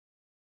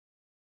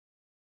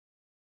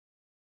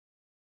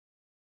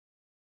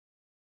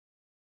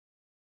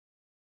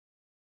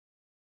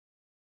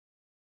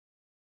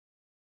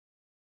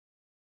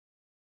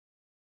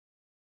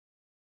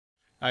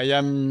I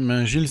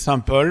am Gilles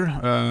Saint-Paul,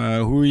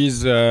 who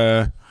is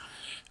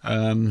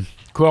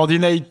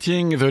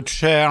coordinating the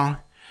chair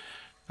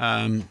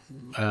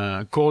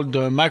called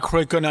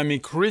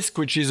Macroeconomic Risk,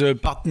 which is a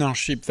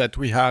partnership that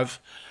we have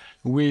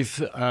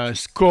with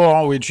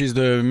SCOR, which is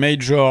the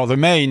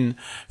main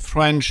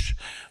French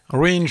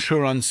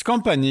reinsurance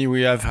company.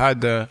 We have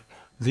had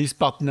this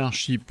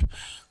partnership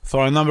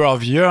for a number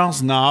of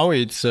years now.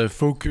 It's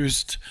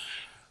focused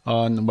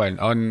on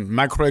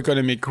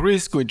macroeconomic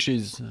risk, which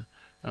is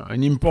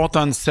an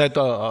important set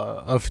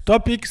of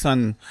topics,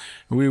 and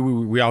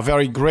we are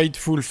very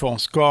grateful for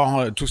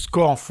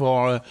SCOR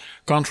for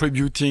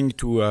contributing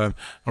to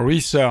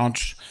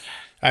research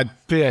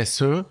at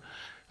PSE.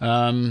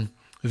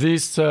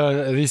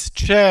 This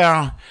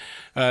chair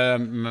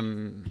every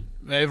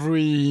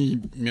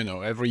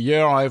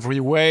year, every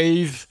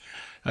wave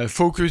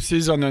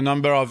focuses on a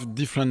number of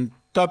different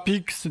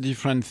topics,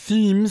 different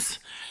themes,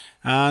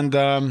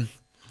 and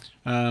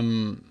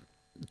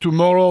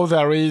tomorrow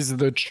there is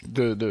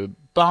the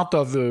part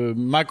of the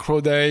macro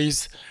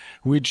days,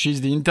 which is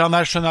the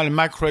International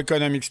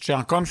Macroeconomics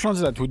Chair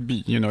Conference that would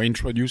be,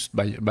 introduced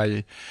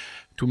by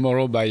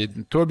tomorrow by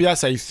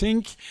Tobias, I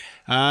think.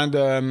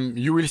 And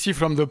you will see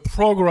from the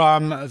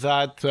program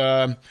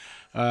that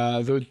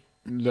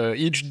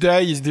each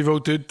day is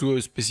devoted to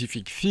a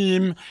specific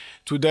theme.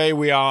 Today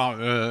we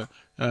are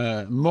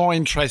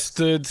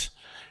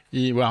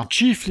we are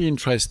chiefly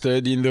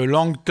interested in the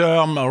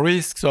long-term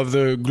risks of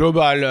the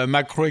global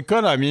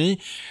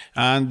macroeconomy,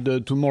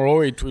 and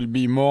tomorrow it will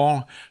be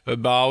more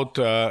about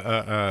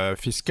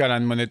fiscal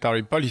and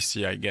monetary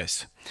policy, I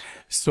guess.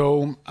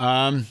 So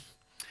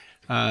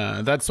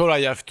that's all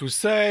I have to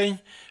say,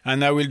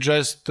 and I will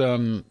just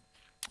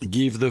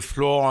give the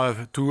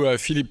floor to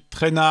Philippe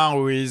Trainar,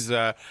 who is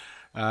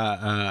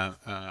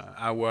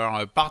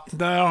our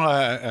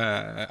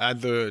partner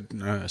at the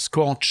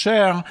SCOR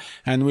chair,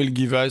 and will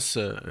give us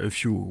a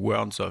few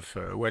words of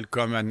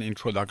welcome and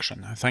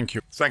introduction. Thank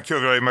you. Thank you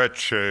very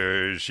much,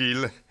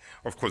 Gilles.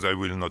 Of course, I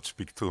will not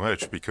speak too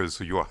much because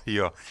you are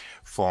here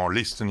for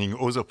listening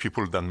other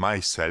people than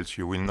myself.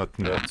 You will not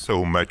learn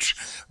so much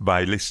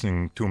by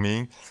listening to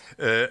me.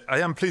 I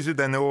am pleased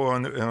and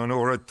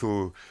honored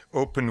to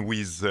open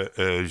with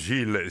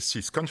Gilles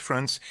this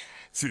conference.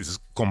 This is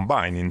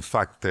combined, in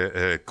fact,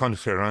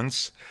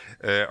 conference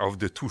of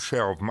the two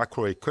chairs of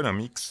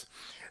macroeconomics.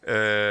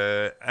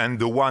 And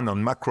the one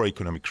on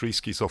macroeconomic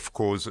risk is, of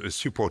course,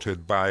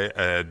 supported by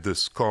the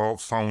SCOR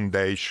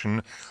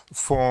Foundation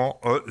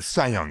for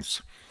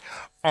Science.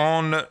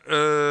 On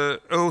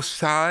our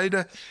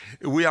side,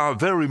 we are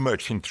very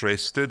much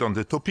interested on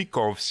the topic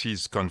of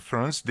this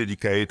conference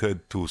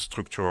dedicated to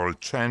structural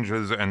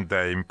changes and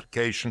their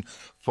implication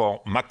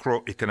for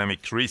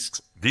macroeconomic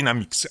risks,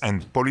 dynamics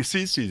and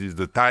policies. This is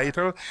the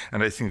title,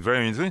 and I think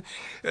very interesting.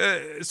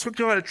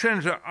 Structural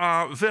changes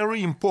are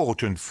very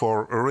important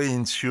for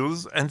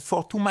reinsurers and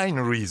for two main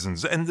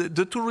reasons. And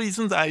the two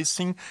reasons I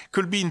think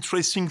could be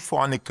interesting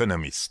for an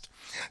economist.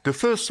 The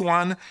first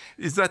one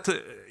is that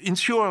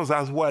insurers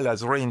as well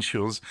as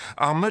reinsurers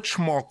are much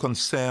more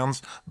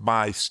concerned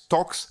by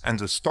stocks and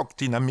the stock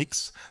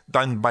dynamics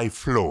than by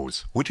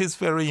flows, which is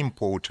very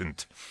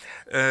important.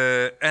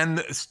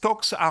 And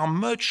stocks are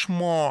much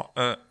more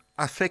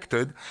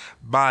affected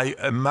by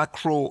a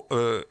macro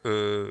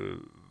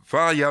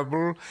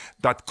variable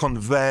that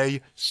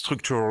convey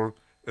structural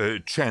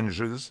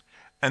changes,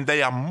 and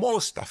they are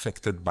most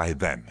affected by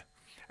them.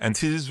 And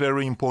this is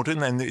very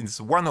important, and it's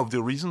one of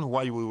the reasons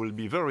why we will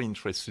be very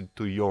interested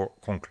to your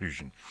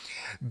conclusion.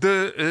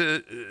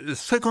 The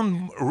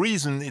second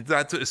reason is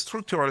that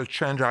structural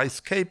change are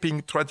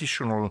escaping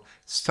traditional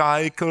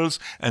cycles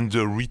and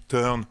the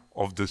return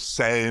of the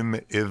same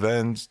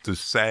events, the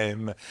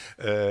same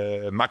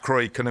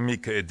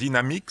macroeconomic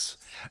dynamics.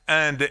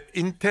 And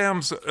in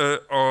terms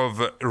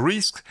of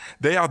risk,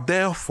 they are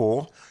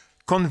therefore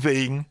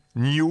conveying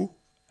new,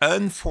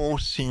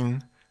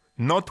 unforeseen,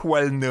 not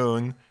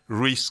well-known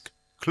risk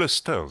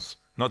clusters,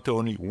 not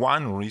only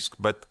one risk,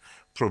 but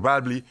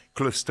probably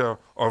cluster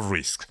of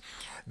risk.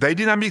 The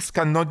dynamics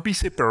cannot be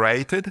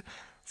separated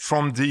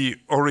from the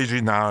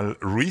original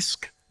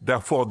risk.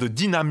 Therefore, the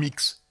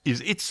dynamics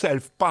is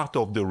itself part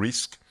of the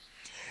risk.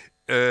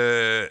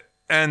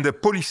 And the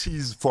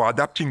policies for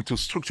adapting to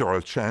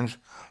structural change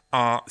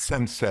are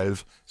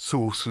themselves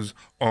sources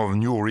of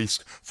new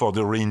risk for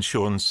the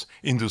reinsurance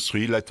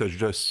industry. Let us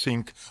just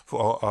think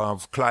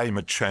of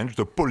climate change.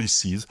 The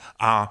policies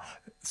are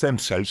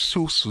themselves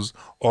sources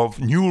of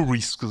new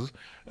risks,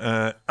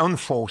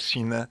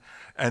 unforeseen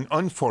and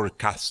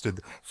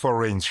unforecasted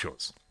for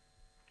reinsurers.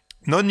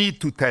 No need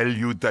to tell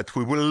you that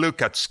we will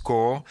look at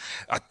SCOR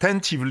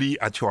attentively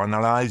at your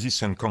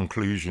analysis and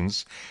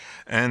conclusions.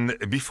 And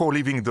before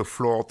leaving the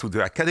floor to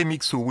the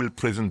academics who will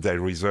present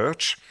their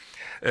research,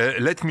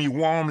 let me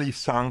warmly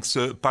thank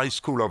the Paris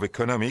School of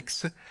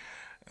Economics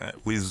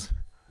with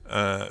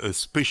a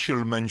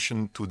special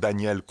mention to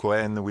Daniel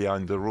Cohen. We are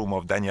in the room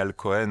of Daniel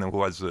Cohen, who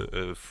was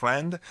a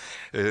friend,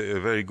 a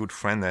very good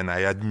friend, and I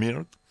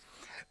admired.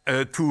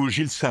 to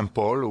Gilles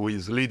Saint-Paul, who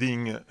is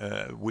leading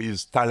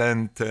with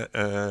talent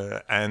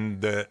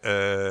and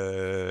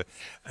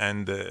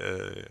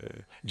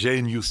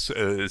genius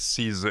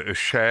sees a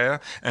share,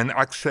 and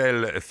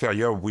Axel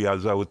Ferrier,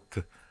 without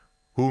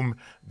whom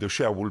the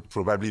share will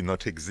probably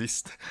not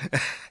exist,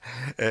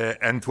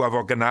 and to have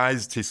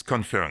organized this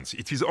conference.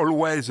 It is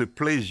always a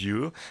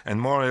pleasure,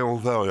 and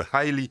moreover a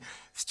highly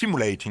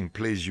stimulating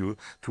pleasure,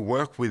 to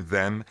work with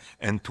them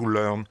and to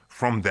learn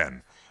from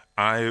them.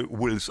 I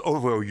will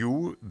offer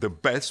you the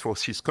best for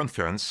this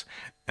conference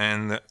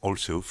and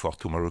also for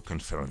tomorrow's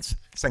conference.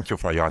 Thank you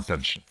for your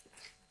attention.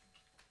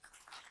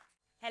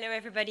 Hello,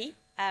 everybody.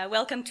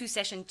 Welcome to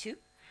session 2.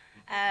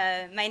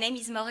 My name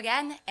is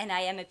Morgane, and I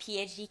am a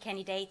PhD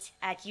candidate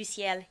at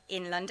UCL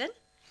in London.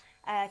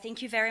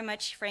 Thank you very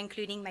much for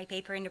including my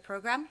paper in the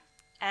program.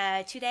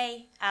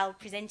 Today, I'll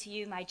present to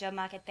you my job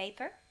market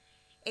paper.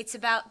 It's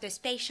about the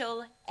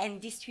spatial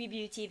and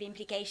distributive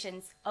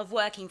implications of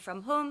working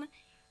from home,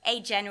 a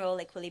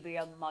general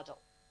equilibrium model.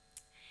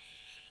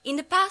 In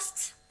the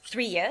past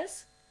 3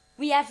 years,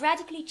 we have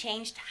radically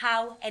changed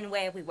how and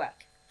where we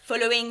work,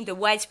 following the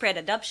widespread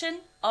adoption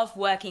of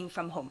working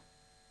from home.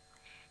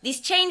 This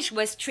change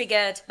was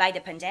triggered by the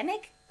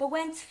pandemic, but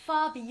went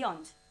far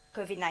beyond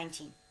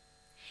COVID-19.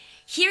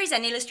 Here is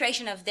an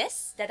illustration of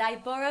this that I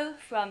borrow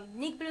from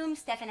Nick Bloom,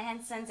 Stephen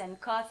Hanson's, and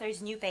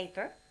Carter's new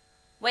paper,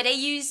 where they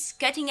use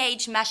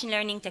cutting-edge machine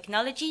learning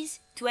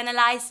technologies to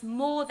analyze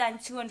more than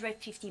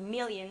 250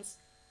 million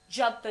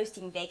job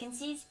posting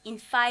vacancies in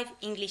 5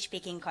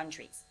 English-speaking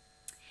countries.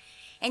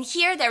 And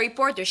here they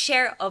report the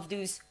share of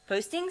those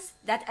postings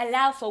that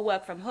allow for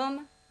work from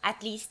home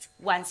at least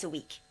once a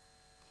week.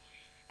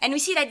 And we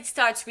see that it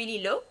starts really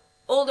low,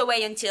 all the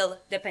way until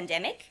the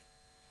pandemic,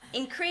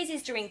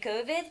 increases during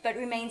COVID, but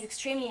remains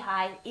extremely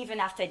high even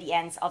after the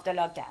end of the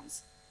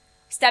lockdowns,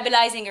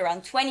 stabilizing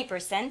around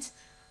 20%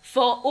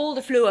 for all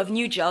the flow of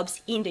new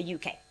jobs in the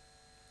UK.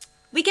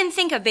 We can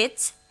think of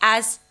it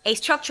as a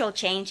structural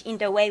change in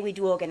the way we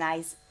do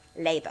organize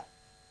labor.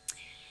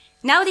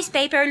 Now this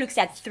paper looks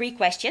at 3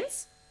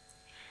 questions.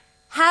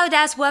 How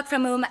does work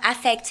from home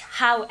affect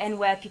how and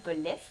where people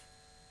live?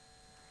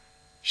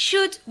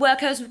 Should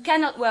workers who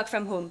cannot work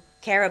from home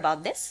care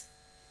about this?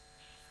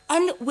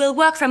 And will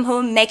work from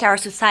home make our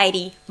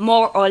society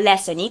more or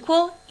less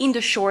unequal in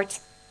the short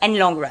and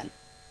long run?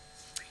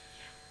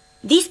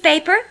 This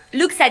paper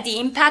looks at the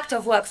impact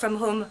of work from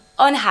home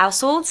on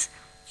households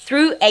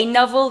through a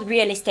novel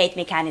real estate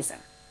mechanism.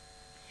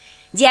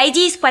 The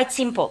idea is quite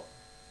simple.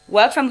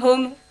 Work from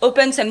home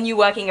opened some new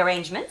working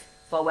arrangements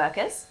for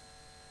workers,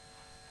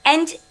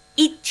 and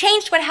it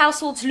changed what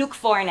households look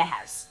for in a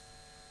house,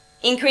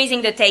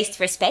 increasing the taste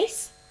for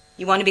space.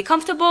 You want to be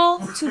comfortable,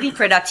 to be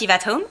productive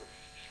at home,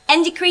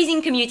 and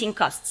decreasing commuting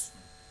costs.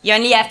 You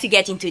only have to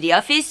get into the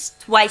office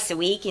twice a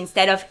week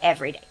instead of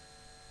every day.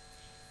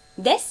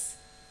 This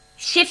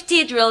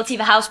shifted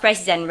relative house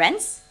prices and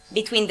rents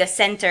between the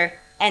center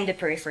and the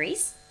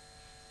peripheries,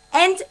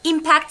 and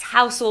impact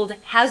household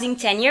housing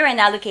tenure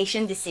and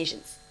allocation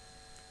decisions.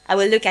 I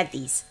will look at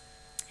these.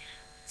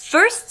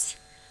 First,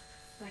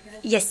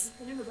 yes.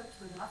 Can you go back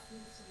to the last one?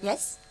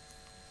 Yes.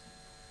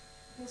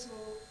 Okay, so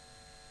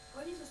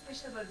what is so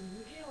special about the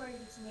UK where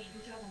it's much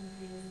better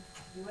than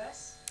the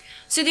US?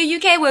 So the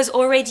UK was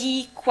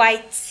already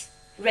quite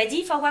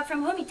ready for work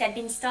from home. It had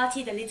been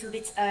started a little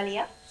bit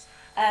earlier,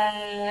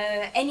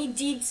 and it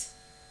did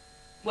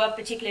work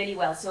particularly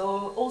well.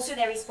 So also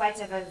there is quite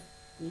a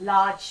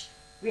large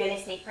real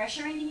estate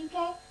pressure in the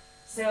UK.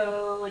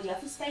 So the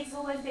office space is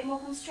always a bit more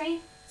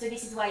constrained. So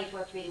this is why it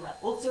worked really well.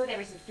 Also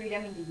there is a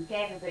freedom in the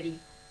UK. Everybody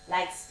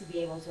likes to be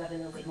able to have a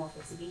little bit more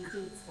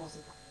flexibility. It's also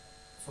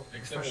So the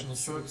professional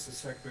services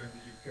sector in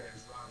the UK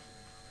is larger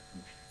than other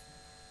countries,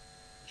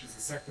 which is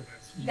a sector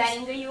that's than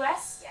in the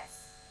US, yes.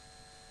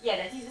 Yeah,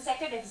 that is the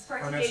sector that is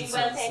particularly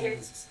well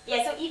tenured.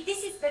 Yeah, so if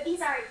this is, but these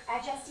are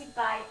adjusted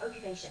by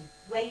occupation,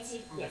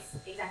 weighted, yes,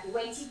 exactly,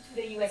 weighted to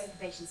the US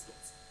occupation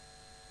skills.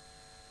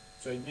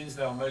 So it means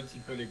there are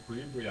multiple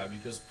equilibria,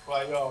 because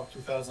prior to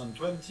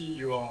 2020,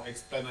 your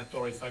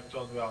explanatory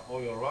factors were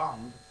all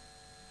around,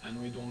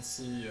 and we don't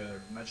see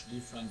much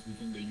difference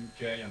between the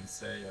UK and,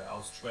 say,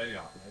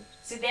 Australia, right?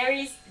 So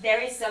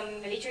there is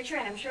some literature,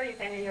 and I'm sure you're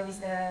familiar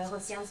with the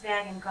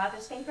Rosiansberg and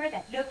Carter's paper,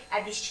 that look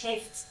at this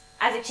shift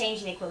as a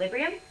change in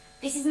equilibrium.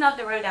 This is not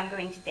the road I'm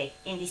going to take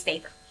in this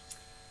paper.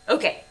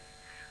 Okay.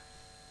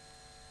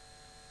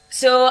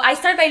 So I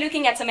start by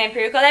looking at some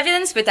empirical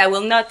evidence, but I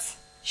will not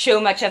show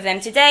much of them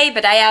today,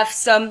 but I have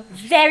some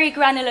very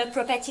granular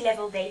property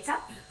level data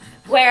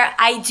where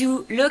I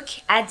do look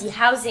at the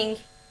housing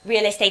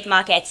real estate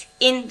market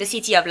in the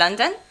City of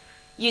London,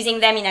 using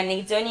them in an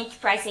hedonic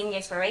pricing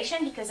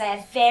exploration because I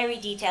have very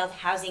detailed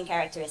housing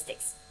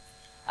characteristics.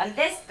 On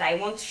this, I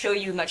won't show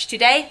you much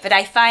today, but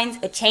I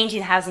find a change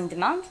in housing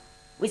demand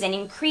with an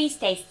increased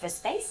taste for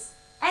space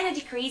and a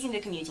decrease in the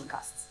commuting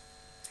costs.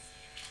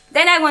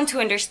 Then I want to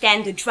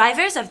understand the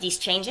drivers of these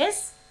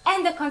changes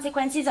and the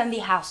consequences on the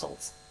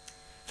households.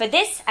 For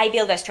this, I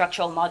build a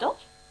structural model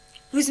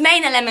whose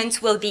main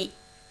elements will be,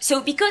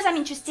 so because I'm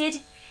interested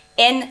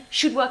And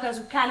should workers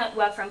who cannot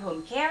work from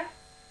home care,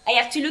 I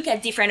have to look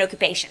at different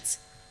occupations.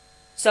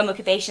 Some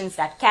occupations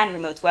that can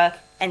remote work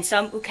and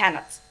some who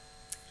cannot.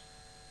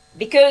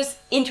 Because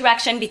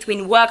interaction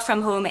between work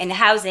from home and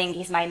housing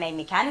is my main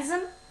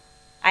mechanism,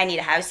 I need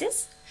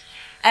houses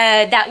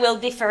that will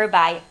differ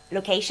by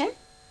location,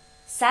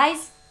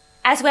 size,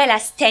 as well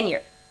as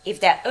tenure, if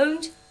they're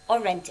owned or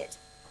rented.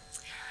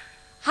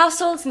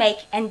 Households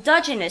make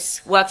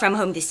endogenous work from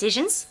home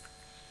decisions.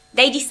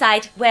 They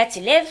decide where to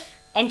live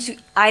and to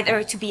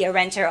either to be a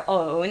renter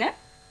or owner.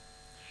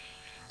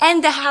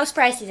 And the house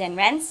prices and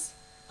rents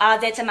are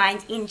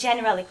determined in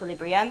general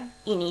equilibrium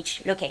in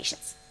each location.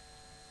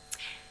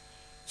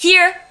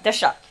 Here, the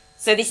shock.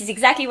 So this is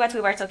exactly what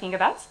we were talking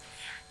about.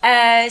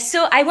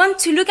 So I want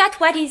to look at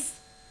what is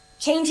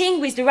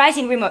changing with the rise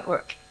in remote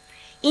work.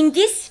 In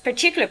this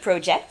particular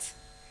project,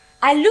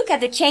 I look at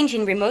the change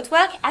in remote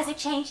work as a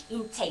change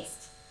in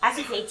taste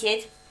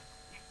associated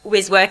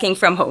with working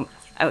from home.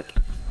 Okay.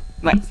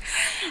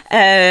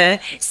 Right.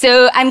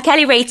 So I'm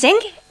calibrating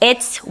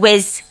it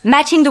with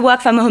matching the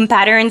work from home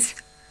patterns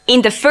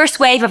in the first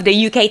wave of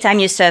the UK Time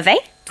Use Survey,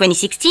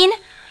 2016,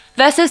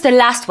 versus the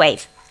last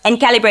wave, and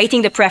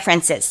calibrating the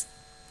preferences.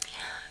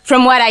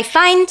 From what I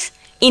find,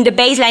 in the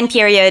baseline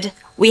period,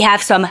 we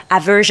have some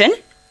aversion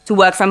to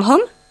work from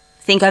home.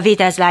 Think of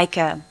it as like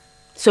a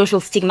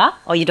social stigma,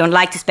 or you don't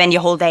like to spend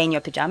your whole day in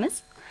your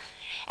pajamas.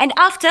 And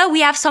after,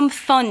 we have some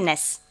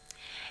fondness,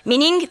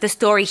 meaning the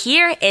story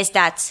here is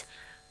that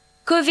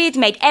COVID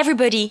made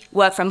everybody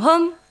work from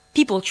home,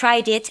 people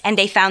tried it, and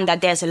they found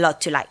that there's a lot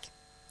to like.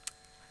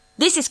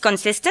 This is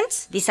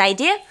consistent, this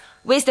idea,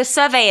 with the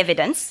survey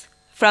evidence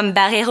from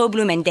Barreiro,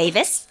 Bloom, and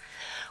Davis,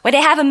 where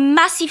they have a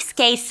massive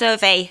scale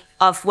survey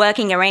of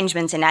working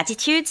arrangements and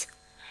attitudes.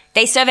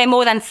 They survey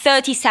more than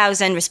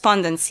 30,000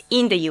 respondents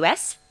in the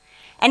US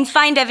and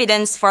find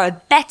evidence for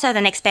a better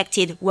than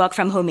expected work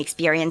from home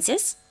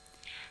experiences,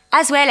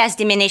 as well as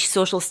diminished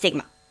social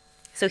stigma.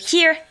 So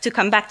here, to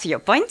come back to your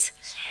point,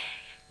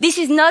 this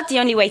is not the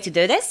only way to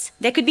do this.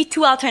 There could be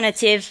two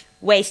alternative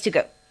ways to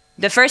go.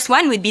 The first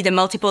one would be the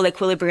multiple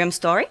equilibrium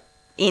story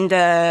in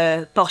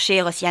the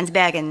Porcher,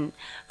 Rosiansberg, and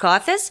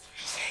co-authors.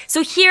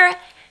 So here,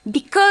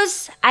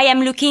 because I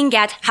am looking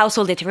at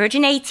household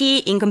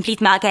heterogeneity,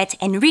 incomplete market,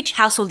 and rich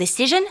household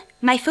decision,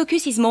 my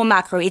focus is more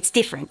macro, it's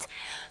different.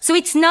 So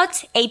it's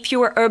not a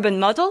pure urban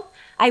model.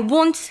 I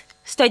won't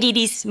study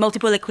these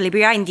multiple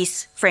equilibria in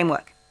this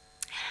framework.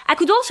 I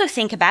could also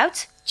think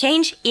about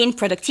change in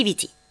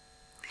productivity.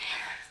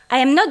 I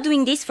am not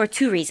doing this for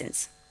two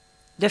reasons.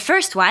 The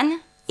first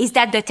one is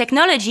that the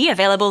technology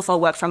available for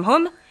work from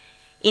home,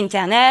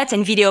 internet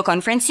and video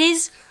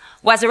conferences,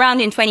 was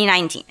around in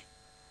 2019.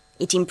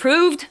 It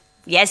improved.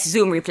 Yes,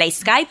 Zoom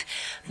replaced Skype,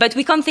 but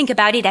we can't think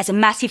about it as a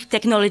massive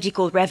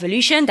technological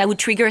revolution that would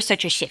trigger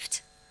such a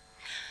shift.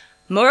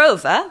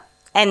 Moreover,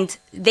 and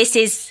this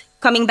is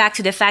coming back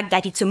to the fact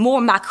that it's a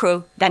more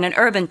macro than an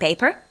urban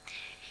paper,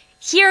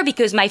 here,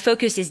 because my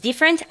focus is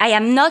different, I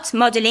am not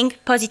modeling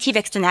positive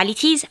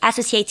externalities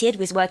associated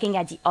with working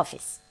at the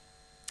office.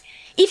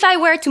 If I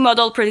were to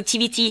model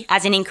productivity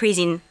as an increase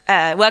in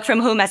work from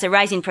home as a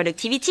rise in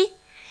productivity,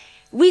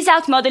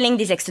 without modeling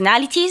these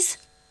externalities,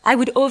 I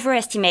would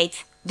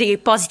overestimate the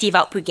positive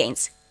output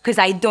gains because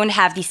I don't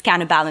have this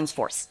counterbalance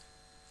force.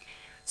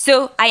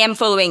 So I am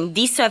following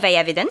this survey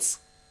evidence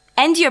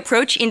and the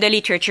approach in the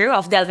literature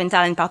of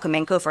Delventhal and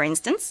Parkhomenko, for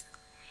instance,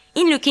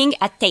 in looking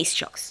at taste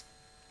shocks.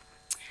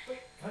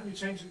 Can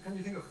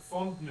you think of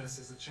fondness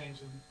as a change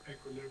in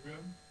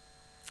equilibrium?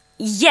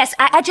 Yes,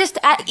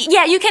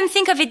 yeah, you can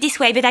think of it this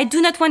way, but I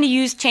do not want to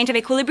use change of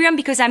equilibrium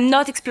because I'm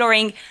not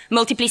exploring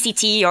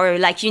multiplicity or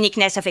like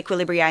uniqueness of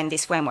equilibria in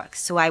this framework.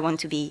 So I want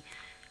to be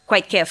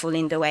quite careful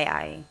in the way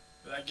I...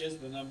 But I guess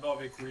the number of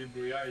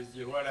equilibria is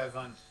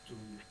irrelevant to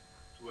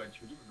what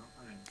you do, no?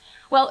 I mean,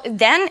 well,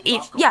 then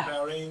if,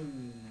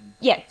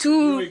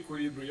 two new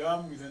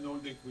equilibrium with an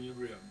old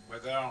equilibrium,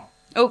 whether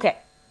okay.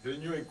 the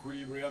new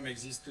equilibrium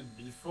existed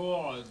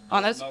before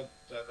or does not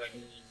have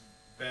any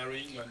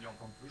bearing on your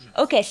conclusion.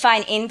 Okay,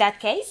 fine. In that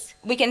case,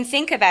 we can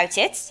think about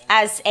it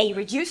as a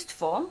reduced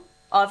form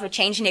of a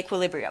change in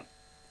equilibrium,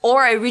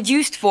 or a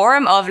reduced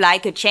form of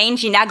like a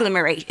change in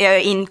agglomeration,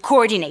 in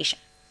coordination.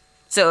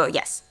 So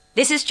yes,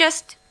 this is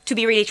just to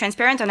be really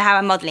transparent on how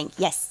I'm modeling.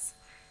 Yes.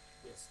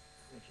 Yes,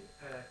 thank you.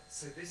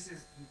 So this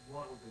is, you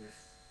model this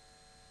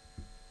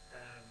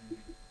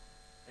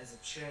as a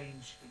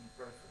change in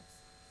preference.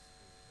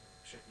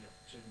 Change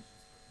in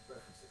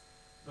preferences.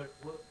 But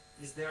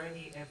is there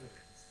any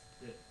evidence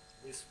that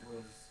this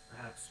was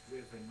perhaps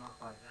driven not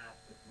by that,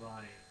 but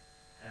by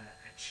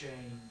a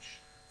change?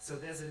 So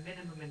there's a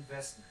minimum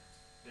investment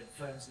that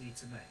firms need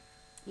to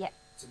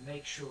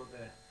make sure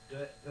that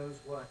those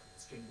workers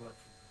can work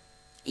from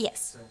home.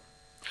 Yes. So,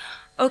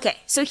 okay,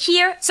 so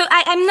here,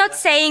 I'm not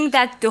saying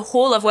that the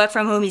whole of work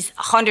from home is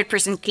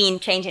 100% clean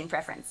change in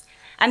preference.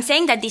 I'm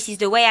saying that this is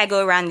the way I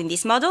go around in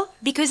this model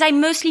because I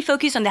mostly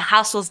focus on the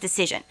household's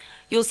decision.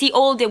 You'll see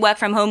all the work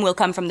from home will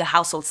come from the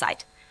household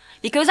side.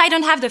 Because I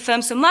don't have the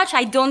firm so much,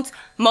 I don't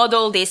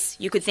model this,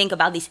 you could think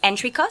about this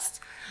entry cost,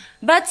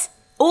 but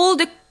all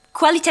the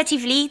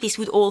qualitatively, this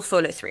would all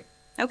follow through.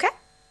 Okay?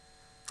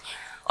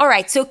 All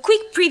right, so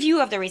quick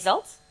preview of the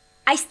results.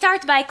 I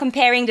start by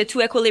comparing the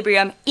two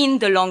equilibrium in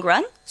the long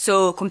run,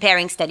 so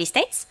comparing steady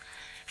states,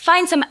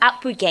 find some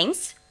output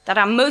gains that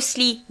are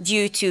mostly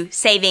due to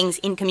savings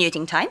in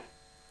commuting time.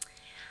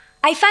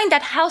 I find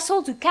that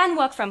households who can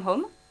work from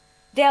home,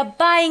 they are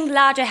buying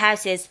larger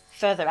houses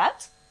further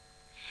out,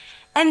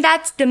 and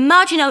that the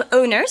marginal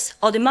owners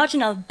or the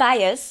marginal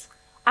buyers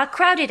are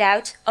crowded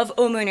out of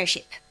home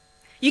ownership.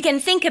 You can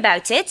think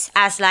about it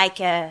as like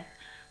a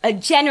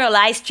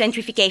generalized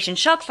gentrification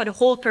shock for the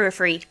whole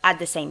periphery at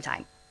the same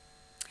time.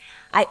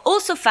 I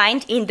also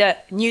find in the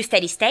new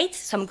steady state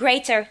some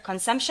greater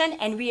consumption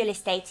and real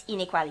estate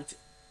inequality.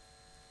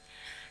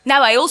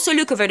 Now I also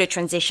look over the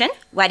transition,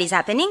 what is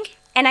happening,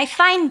 and I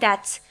find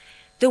that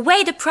the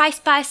way the price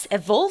path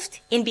evolved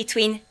in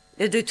between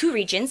the two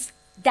regions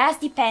does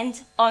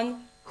depend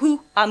on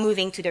who are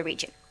moving to the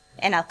region.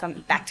 And I'll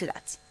come back to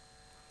that.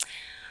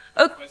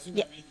 Okay,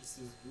 Presumably this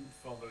is good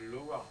for the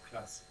lower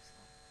classes,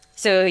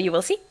 so you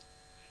will see.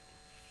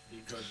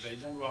 because they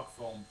don't work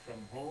from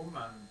home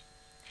and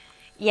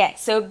Yeah,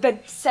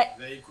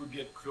 they could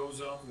get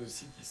closer to the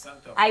city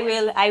center.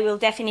 I will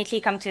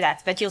definitely come to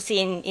that, but you'll see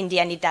in the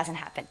end it doesn't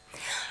happen.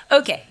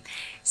 Okay,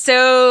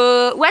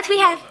 so what we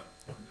have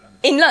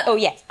oh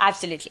yes,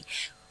 absolutely.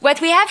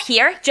 What we have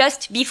here,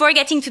 just before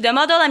getting to the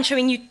model, I'm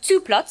showing you two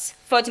plots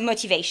for the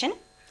motivation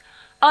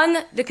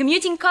on the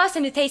commuting cost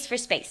and the taste for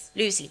space,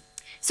 loosely.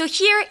 So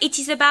here it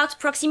is about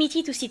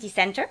proximity to city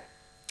center.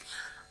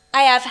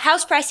 I have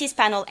house prices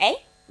panel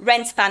A,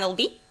 rents panel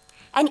B,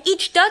 and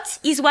each dot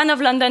is one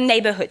of London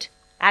neighborhood,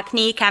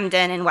 Hackney,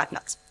 Camden, and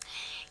whatnot.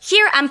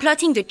 Here I'm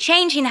plotting the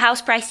change in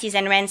house prices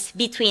and rents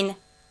between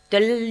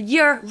the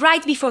year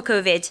right before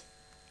COVID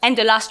and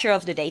the last year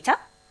of the data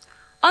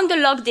on the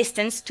log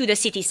distance to the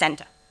city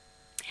center.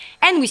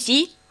 And we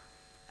see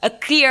a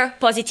clear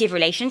positive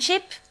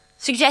relationship,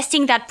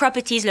 suggesting that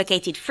properties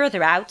located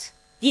further out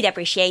did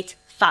appreciate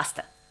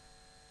faster.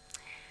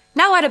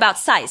 Now what about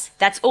size?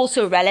 That's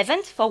also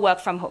relevant for work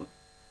from home.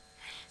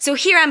 So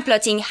here I'm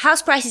plotting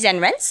house prices and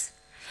rents.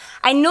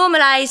 I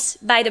normalize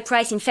by the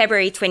price in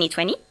February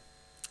 2020.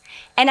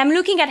 And I'm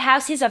looking at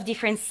houses of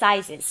different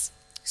sizes.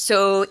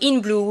 So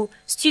in blue,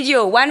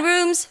 studio 1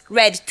 rooms,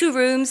 red 2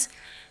 rooms,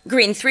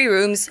 green 3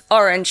 rooms,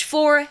 orange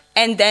 4,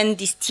 and then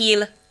the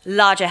teal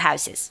larger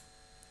houses.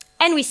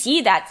 And we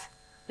see that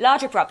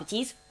larger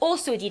properties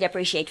also did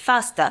appreciate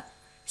faster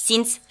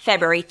since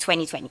February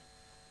 2020.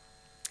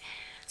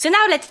 So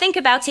now let's think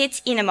about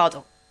it in a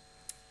model.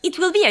 It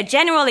will be a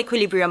general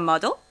equilibrium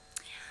model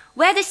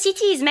where the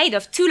city is made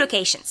of 2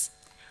 locations,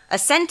 a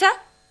center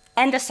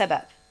and a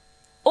suburb.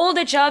 All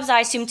the jobs are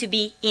assumed to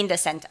be in the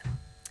center.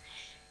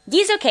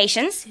 These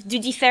locations do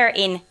differ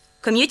in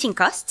commuting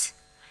costs,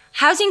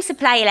 housing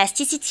supply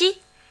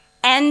elasticity,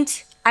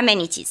 and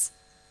amenities.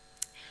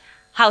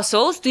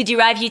 Households do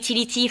derive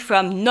utility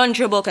from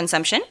non-durable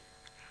consumption,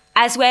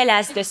 as well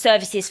as the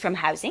services from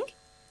housing,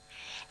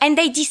 and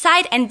they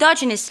decide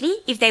endogenously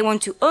if they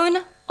want to own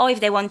or if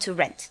they want to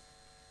rent.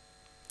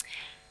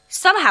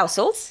 Some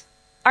households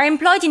are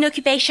employed in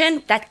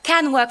occupation that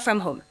can work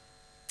from home.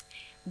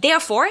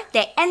 Therefore,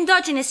 they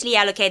endogenously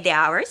allocate their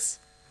hours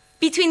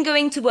between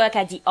going to work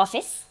at the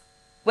office,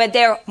 where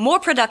they're more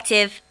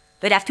productive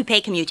but have to pay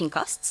commuting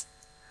costs,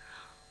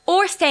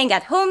 or staying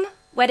at home,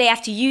 where they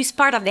have to use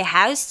part of their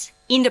house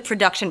in the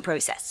production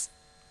process.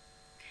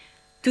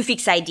 To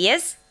fix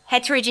ideas,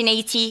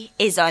 heterogeneity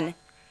is on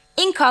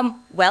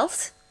income,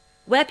 wealth,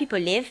 where people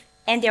live,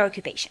 and their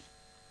occupation.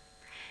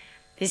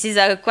 This is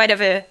quite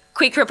of a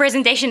quick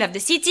representation of the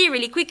city,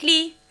 really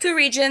quickly. 2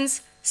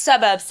 regions,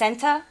 suburb,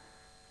 center.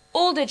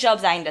 All the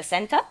jobs are in the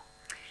center.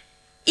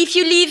 If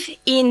you live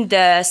in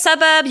the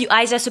suburb, you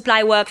either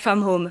supply work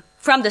from home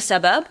from the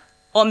suburb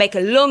or make a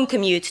long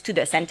commute to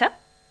the center.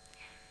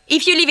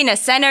 If you live in a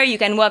center, you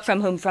can work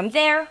from home from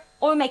there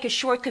or make a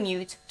short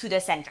commute to the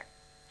center.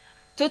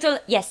 Total,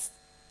 yes?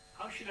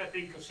 How should I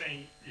think of,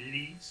 say,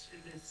 Leeds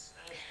in this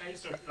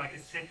space? Or like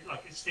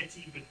a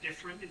city but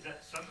different? Is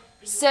that a suburb?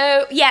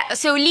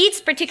 So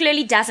Leeds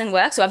particularly doesn't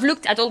work. So I've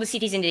looked at all the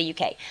cities in the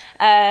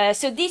UK.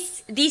 So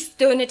this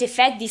donut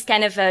effect, this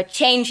kind of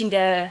change in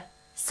the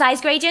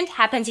size gradient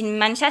happens in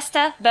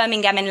Manchester,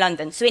 Birmingham, and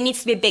London. So it needs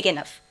to be big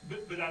enough.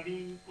 But I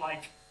mean,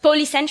 like...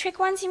 Polycentric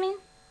ones, you mean?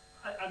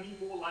 I mean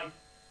more like...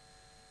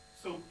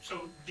 So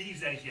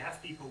these days you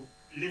have people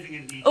living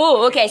in Leeds...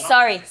 Oh, okay,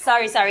 sorry.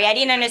 I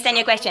didn't understand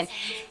your question.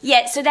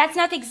 Yeah, so that's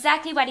not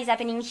exactly what is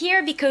happening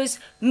here because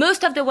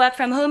most of the work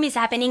from home is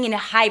happening in a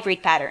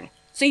hybrid pattern.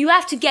 So you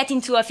have to get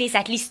into office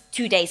at least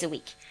 2 days a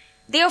week.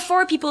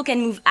 Therefore, people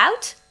can move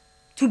out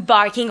to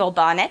Barking or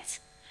Barnet,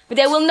 but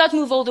they will not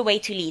move all the way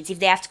to Leeds if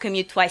they have to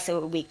commute twice a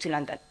week to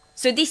London.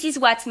 So this is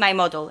what my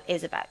model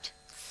is about.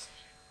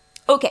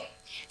 Okay,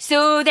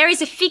 so there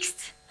is a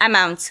fixed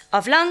amount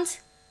of land,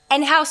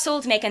 and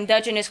households make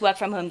endogenous work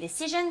from home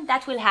decision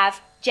that will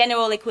have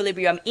general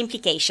equilibrium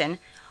implication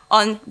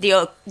on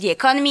the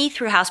economy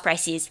through house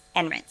prices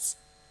and rents.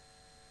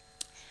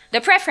 The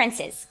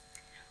preferences.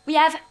 We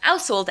have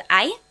household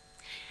I.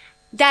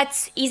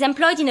 that is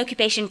employed in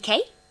occupation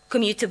K,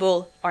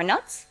 commutable or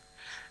not,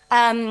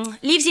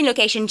 lives in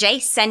location J,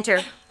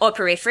 center or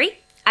periphery,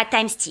 at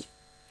times T.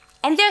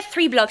 And there are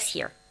 3 blocks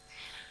here.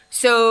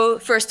 So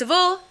first of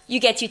all, you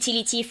get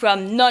utility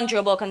from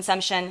non-durable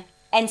consumption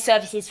and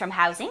services from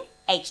housing,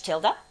 H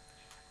tilde.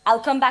 I'll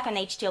come back on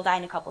H tilde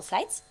in a couple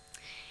slides.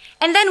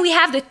 And then we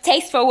have the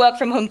taste for work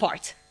from home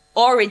part,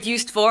 or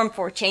reduced form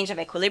for change of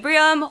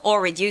equilibrium, or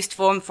reduced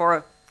form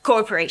for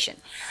cooperation.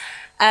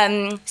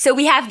 So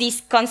we have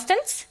these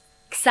constants,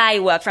 psi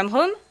work from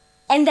home,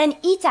 and then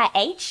eta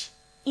H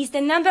is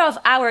the number of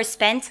hours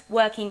spent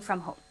working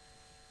from home.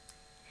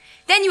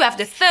 Then you have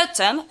the third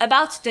term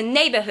about the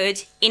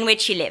neighborhood in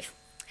which you live.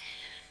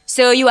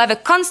 So you have a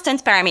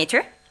constant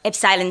parameter,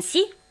 epsilon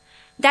c,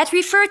 that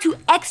refer to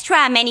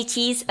extra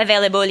amenities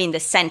available in the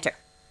center.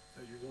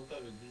 So you don't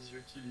have a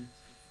disutility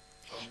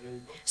from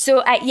labor?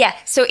 So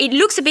so it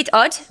looks a bit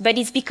odd, but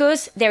it's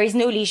because there is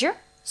no leisure.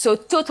 So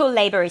total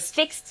labor is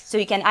fixed, so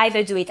you can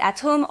either do it at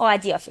home or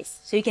at the office.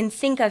 So you can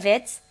think of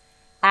it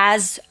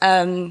as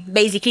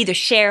basically the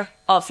share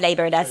of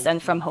labor that's done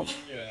from home.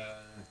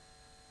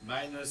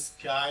 Minus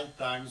chi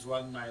times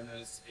 1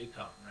 minus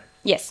eta, right?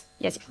 Yes,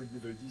 yes. Which would be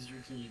the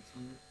disutility.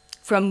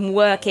 From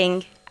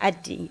working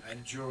at the...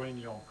 And during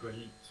your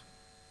commute.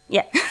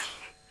 Yeah.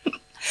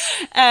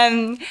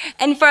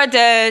 And for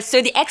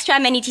the extra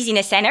amenities in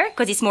a center,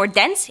 because it's more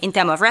dense in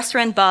terms of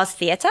restaurant, bars,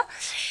 theater.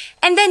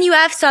 And then you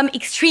have some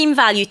extreme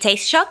value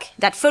taste shock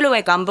that follow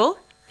a gamble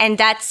and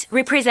that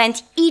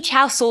represent each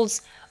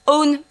household's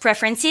own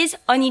preferences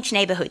on each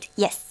neighborhood.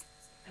 Yes.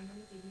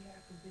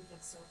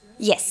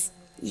 Yes,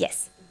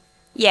 yes.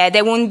 Yeah,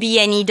 there won't be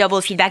any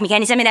double feedback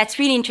mechanism, and that's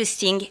really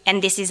interesting.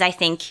 And this is, I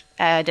think,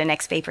 the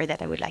next paper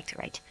that I would like to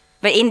write.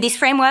 But in this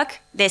framework,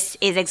 this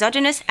is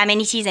exogenous.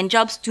 Amenities and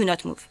jobs do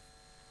not move.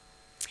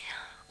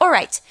 All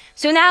right,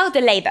 so now the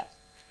labor.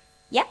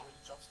 Yeah?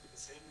 Jobs with the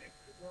same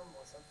equilibrium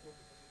or something,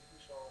 because it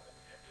didn't show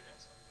any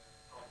evidence on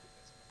how it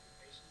depends on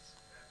occupations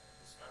at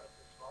the start of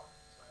the talk.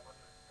 So I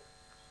wonder,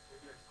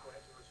 maybe it's more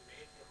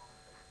heterogeneity among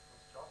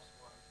those jobs?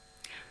 Or...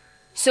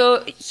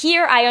 So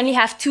here I only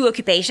have 2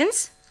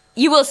 occupations.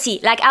 You will see,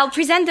 like I'll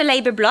present the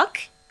labor block,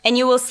 and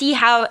you will see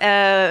how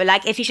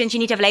like efficient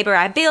unit of labor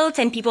are built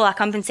and people are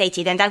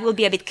compensated, and that will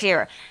be a bit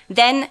clearer.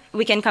 Then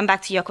we can come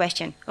back to your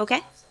question, okay?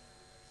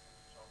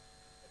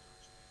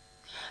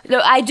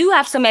 So I do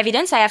have some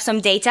evidence, I have some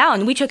data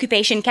on which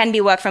occupation can be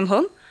work from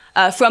home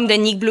from the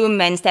Nick Bloom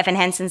and Stephen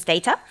Hansen's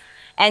data.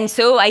 And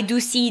so I do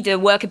see the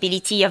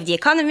workability of the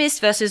economist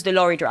versus the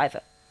lorry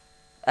driver.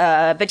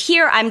 But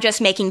here I'm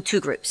just making 2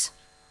 groups.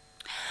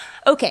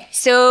 Okay,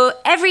 so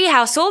every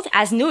household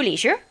has no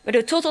leisure, but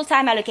a total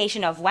time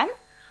allocation of 1,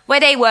 where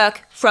they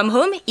work from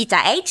home, eta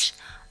H,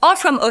 or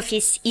from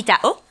office, eta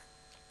O.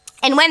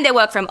 And when they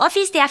work from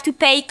office, they have to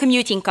pay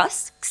commuting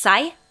costs,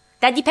 psi.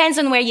 That depends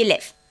on where you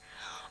live.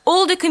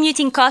 All the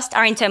commuting costs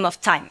are in terms of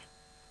time.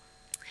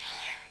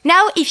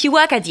 Now, if you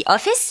work at the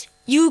office,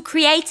 you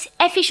create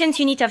efficient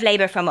unit of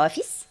labor from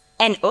office,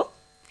 NO,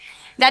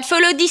 that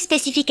follow this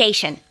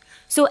specification.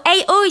 So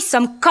AO is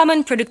some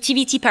common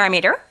productivity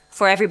parameter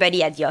for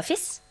everybody at the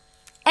office.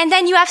 And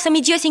then you have some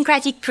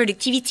idiosyncratic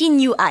productivity,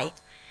 nu I.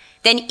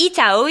 Then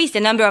eta O is the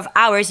number of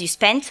hours you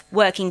spent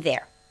working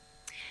there.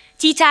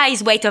 Theta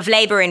is weight of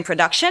labor in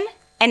production,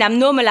 and I'm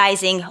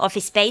normalizing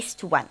office space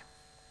to 1.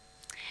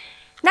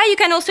 Now you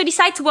can also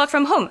decide to work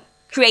from home,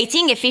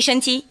 creating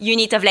efficiency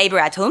unit of labor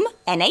at home,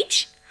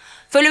 NH,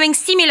 following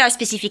similar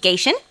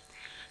specification.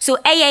 So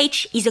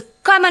AH is a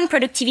common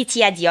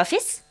productivity at the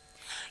office.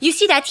 You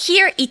see that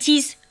here it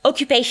is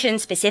occupation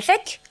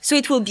specific, so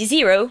it will be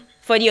 0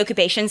 for the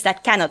occupations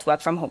that cannot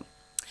work from home.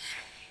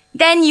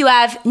 Then you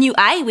have nu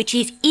I, which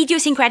is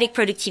idiosyncratic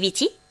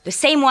productivity, the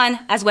same one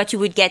as what you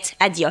would get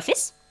at the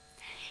office.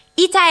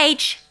 Eta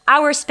H,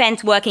 hours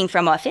spent working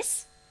from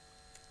office.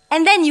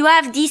 And then you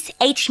have this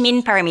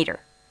H-min parameter.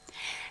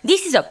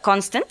 This is a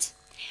constant,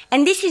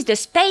 and this is the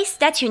space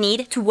that you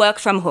need to work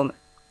from home.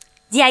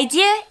 The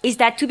idea is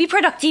that to be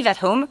productive at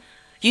home,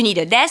 you need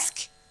a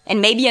desk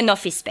and maybe an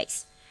office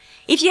space.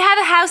 If you have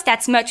a house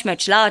that's much,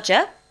 much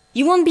larger,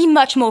 you won't be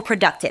much more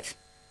productive.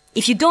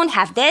 If you don't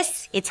have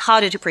this, it's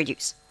harder to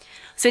produce.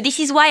 So this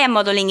is why I'm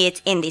modeling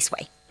it in this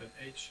way. But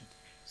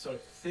so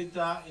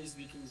theta is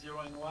between 0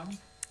 and 1?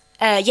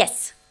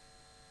 Yes.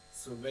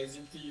 So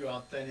basically you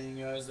are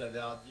telling us that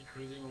there are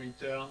decreasing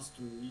returns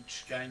to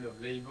each kind of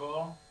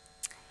labor,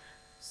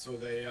 so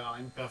they are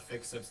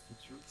imperfect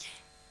substitutes.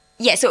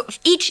 Yeah, so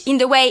in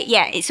the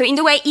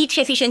way each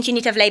efficient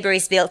unit of labor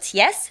is built,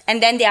 yes,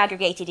 and then they're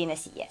aggregated in a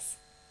C, yes,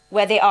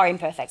 where they are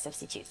imperfect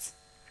substitutes,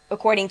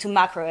 according to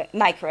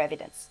micro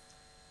evidence.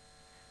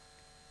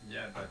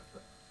 Yeah, but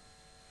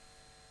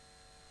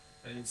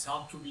and it's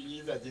hard to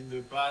believe that in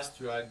the past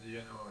you had,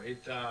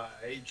 eta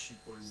H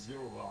equals 0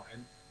 or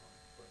n.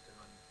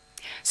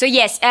 So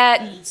yes,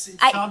 it's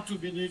hard to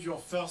believe your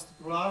first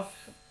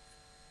graph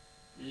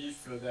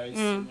if there is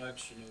so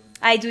much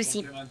I do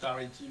see.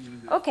 complementarity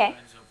in the Okay.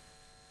 kinds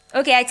of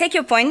Okay, I take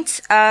your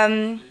point.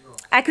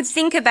 I could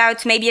think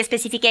about maybe a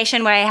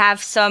specification where I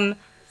have some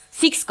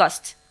fixed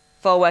cost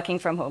for working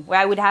from home, where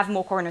I would have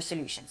more corner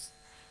solutions.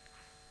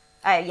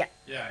 Yeah.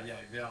 Yeah,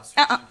 they are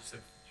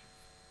substitute.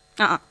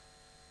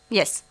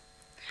 Yes.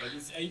 But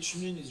this H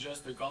mean is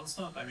just a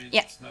constant. I mean,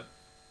 Yeah. it's not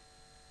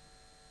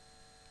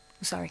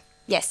Sorry.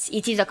 Yes,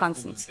 it is a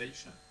constant.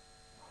 notation.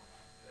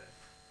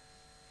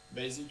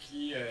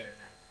 Basically,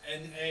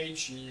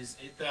 NH is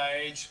eta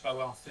H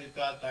power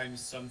theta times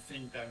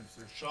something times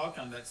the shock,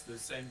 and that's the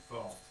same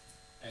for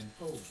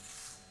NO.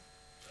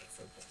 That's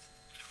okay.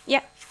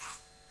 Yeah.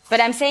 But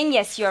I'm saying,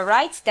 yes, you're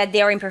right, that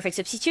they are imperfect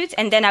substitutes,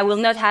 and then I will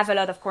not have a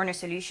lot of corner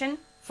solution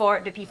for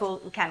the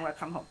people who can work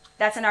from home.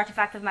 That's an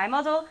artifact of my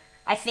model.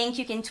 I think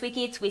you can tweak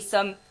it with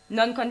some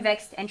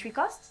non-convex entry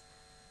costs.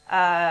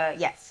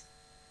 Yes.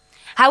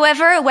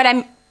 However, what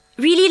I'm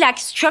really like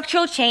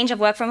structural change of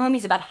work from home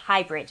is about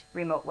hybrid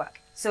remote work.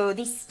 So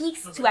this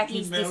speaks to at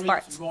least this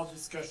part. More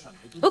discussion.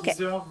 It Okay.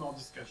 deserves more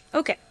discussion.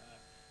 Okay.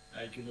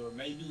 Like,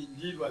 maybe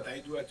indeed what I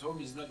do at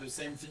home is not the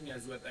same thing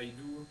as what I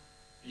do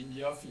in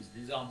the office.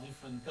 These are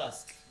different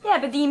tasks. Yeah,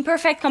 but the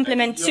imperfect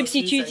complement Like in the office,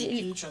 substitute. I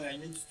teach and I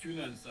need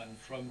students, and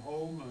from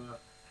home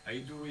I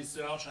do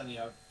research and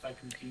I have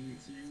faculty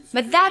meetings.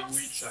 But in that's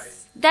which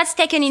that's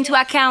taken into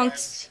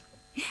account.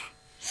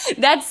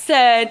 That's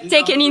these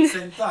taken are in. the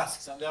same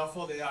tasks, and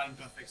therefore they are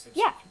imperfect substitutes.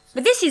 Yeah,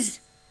 but this is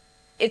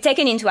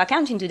taken into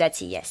account into that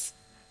C, yes.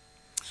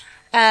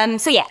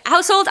 So yeah,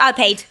 households are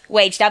paid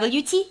wage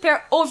WT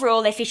per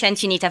overall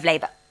efficient unit of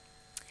labor.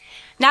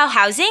 Now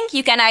housing,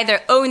 you can either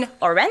own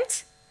or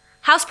rent.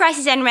 House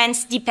prices and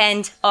rents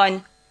depend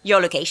on your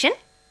location.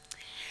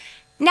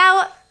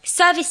 Now,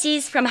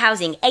 services from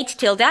housing, H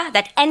tilde,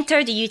 that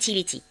enter the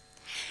utility.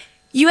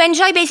 You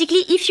enjoy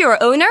basically, if you're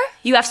an owner,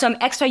 you have some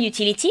extra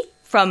utility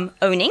from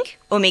owning,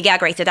 omega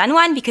greater than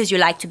 1, because you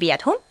like to be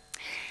at home.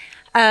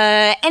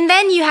 And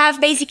then you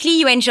have basically,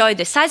 you enjoy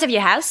the size of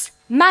your house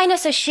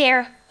minus a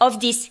share of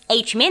this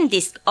H-min,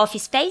 this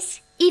office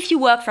space, if you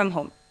work from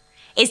home.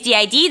 It's the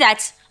idea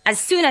that as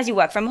soon as you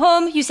work from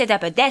home, you set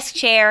up a desk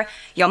chair,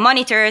 your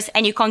monitors,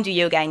 and you can't do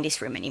yoga in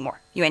this room anymore.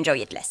 You enjoy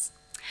it less.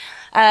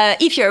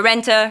 If you're a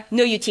renter,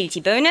 no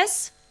utility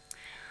bonus.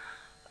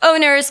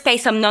 Owners pay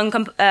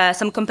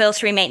some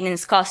compulsory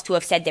maintenance costs to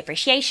offset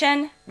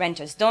depreciation.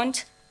 Renters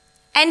don't.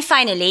 And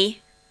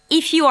finally,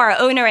 if you are an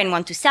owner and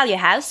want to sell your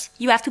house,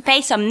 you have to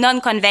pay some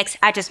non-convex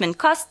adjustment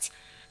costs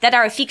that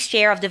are a fixed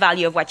share of the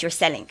value of what you're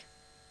selling.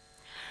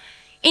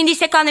 In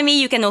this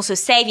economy, you can also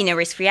save in a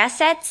risk-free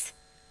asset.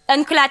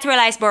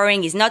 Uncollateralized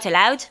borrowing is not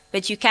allowed,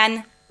 but you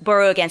can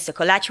borrow against the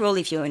collateral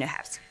if you own a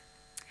house.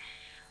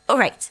 All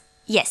right,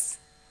 yes.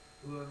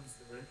 Who owns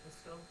the rental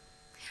still?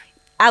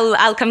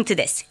 I'll come to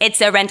this.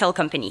 It's a rental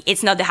company.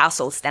 It's not the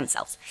households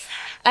themselves.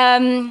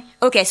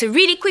 Okay, so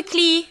really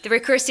quickly, the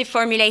recursive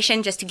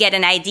formulation, just to get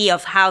an idea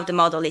of how the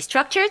model is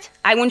structured.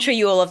 I won't show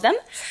you all of them.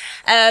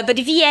 But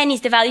Vn is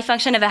the value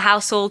function of a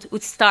household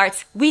which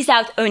starts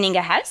without owning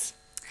a house.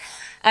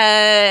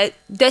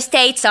 The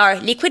states are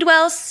liquid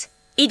wealth,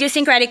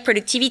 idiosyncratic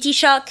productivity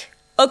shock,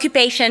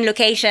 occupation,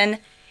 location,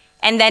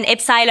 and then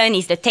epsilon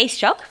is the taste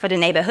shock for the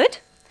neighborhood.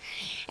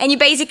 And you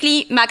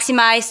basically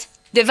maximize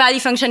the value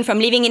function from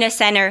living in a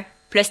center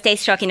plus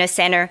taste shock in a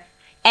center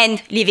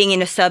and living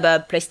in a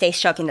suburb plus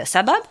taste shock in the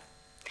suburb.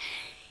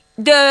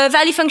 The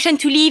value function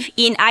to live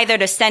in either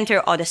the center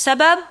or the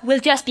suburb will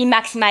just be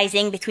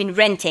maximizing between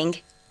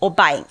renting or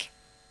buying.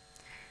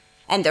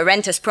 And the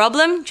renter's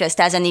problem, just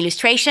as an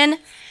illustration,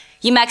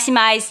 you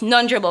maximize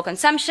non-durable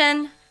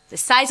consumption, the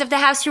size of the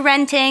house you're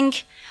renting,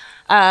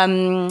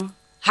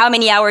 how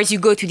many hours you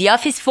go to the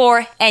office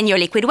for, and your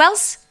liquid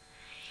wealth.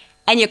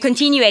 And your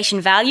continuation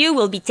value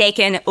will be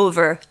taken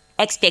over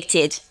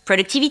expected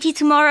productivity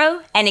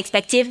tomorrow and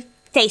expected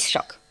taste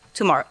shock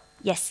tomorrow.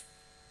 Yes?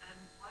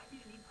 Why do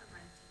you need the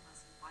renting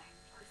versus buying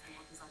choice, and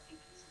what does that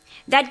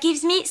include? That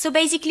gives me, so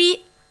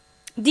basically,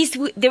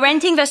 the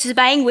renting versus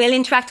buying will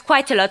interact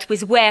quite a lot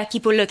with where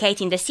people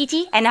locate in the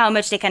city and how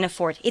much they can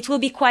afford. It will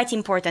be quite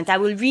important. I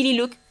will really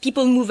look,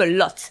 people move a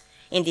lot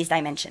in this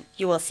dimension.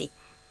 You will see.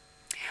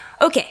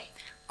 Okay,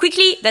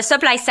 quickly, the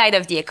supply side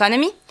of the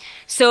economy.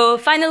 So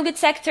final goods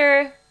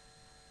sector,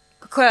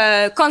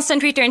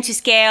 constant return to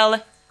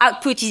scale,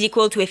 output is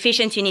equal to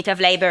efficient unit of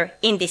labor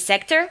in this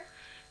sector.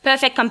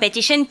 Perfect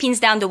competition pins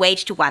down the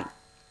wage to 1.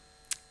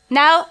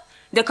 Now,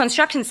 the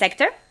construction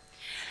sector.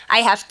 I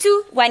have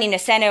 2, one in the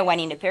center, one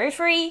in the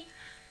periphery.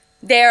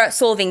 They're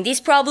solving this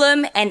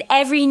problem, and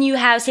every new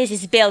house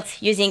is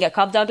built using a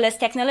Cobb-Douglas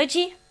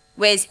technology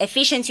with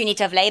efficient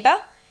unit of labor,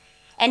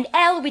 and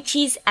L, which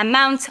is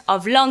amount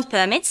of land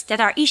permits that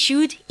are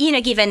issued in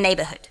a given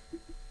neighborhood.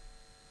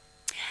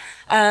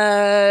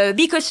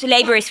 Because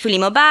labor is fully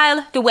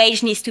mobile, the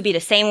wage needs to be the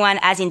same one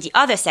as in the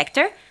other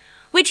sector,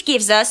 which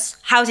gives us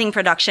housing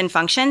production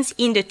functions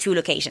in the 2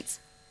 locations.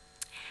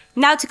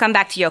 Now to come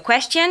back to your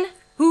question,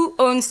 who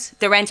owns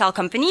the rental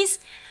companies?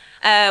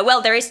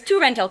 Well, there is 2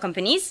 rental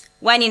companies,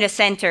 one in the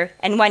center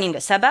and one in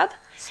the suburb.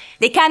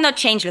 They cannot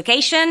change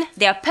location,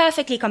 they are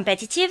perfectly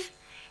competitive,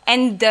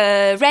 and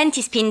the rent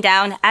is pinned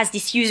down as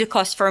this user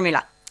cost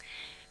formula.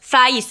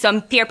 Phi is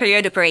some per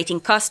period operating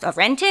cost of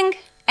renting,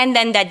 and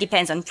then that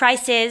depends on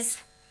prices,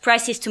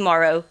 prices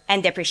tomorrow,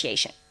 and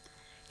depreciation.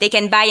 They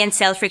can buy and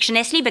sell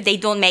frictionlessly, but they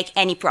don't make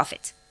any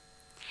profit.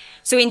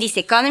 So in this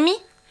economy,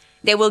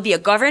 there will be a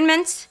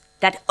government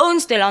that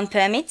owns the land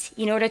permit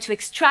in order to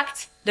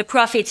extract the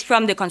profits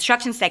from the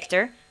construction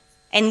sector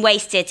and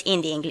waste it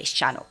in the English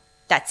Channel.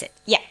 That's it.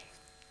 Yeah.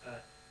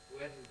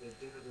 Where do the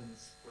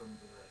dividends from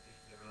the,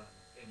 if there are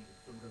any,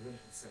 from the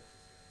rental sector?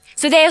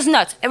 So there is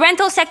not. A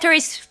rental sector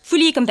is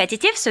fully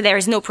competitive, so there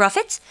is no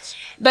profit.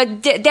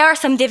 But there are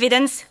some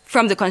dividends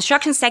from the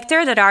construction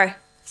sector that are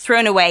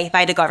thrown away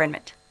by the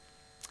government.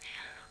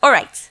 All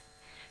right.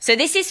 So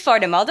this is for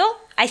the model.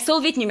 I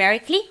solve it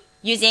numerically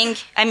using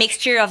a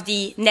mixture of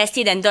the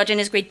nested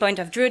endogenous grid point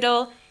of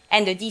Drudel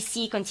and the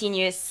DC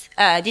continuous,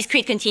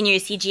 discrete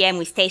continuous EGM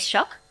with taste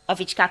shock of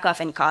Hitchcock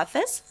and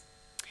Carthus.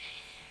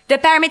 The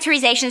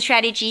parameterization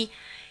strategy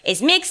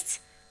is mixed.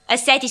 A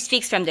set is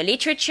fixed from the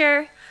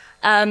literature.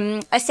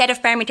 A set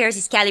of parameters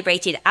is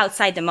calibrated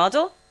outside the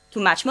model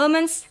to match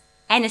moments,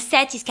 and a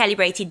set is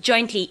calibrated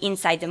jointly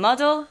inside the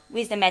model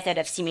with the method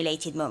of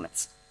simulated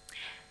moments.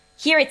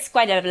 Here it's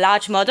quite a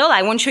large model.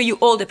 I won't show you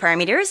all the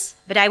parameters,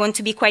 but I want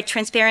to be quite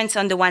transparent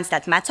on the ones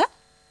that matter.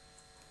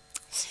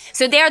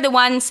 So they are the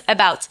ones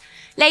about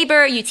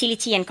labor,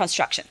 utility, and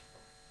construction.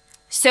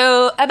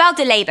 So about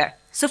the labor.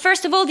 So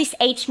first of all, this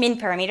H-min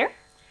parameter,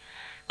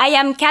 I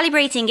am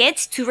calibrating it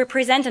to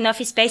represent an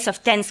office space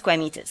of 10 square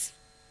meters.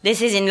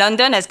 This is in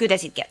London, as good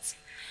as it gets.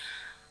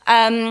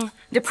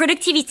 The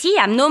productivity,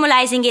 I'm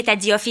normalizing it at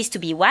the office to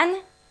be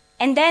 1.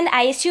 And then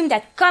I assume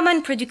that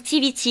common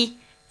productivity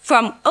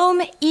from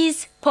home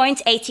is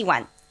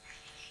 0.81.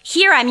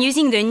 Here I'm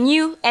using the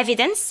new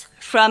evidence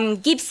from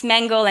Gibbs,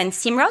 Mengel, and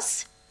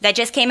Simros that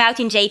just came out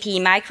in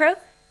JPE Micro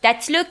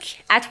that look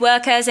at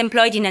workers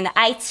employed in an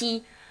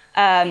IT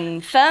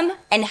firm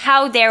and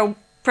how their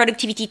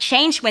productivity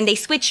changed when they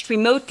switched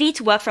remotely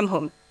to work from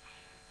home.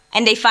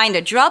 And they find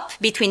a drop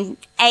between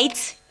 9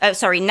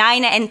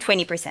 and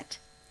 20%.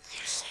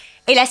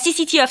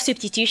 Elasticity of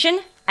substitution,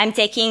 I'm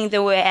taking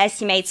the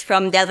estimates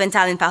from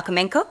Delventhal and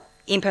Parkhomenko,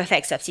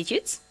 imperfect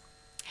substitutes.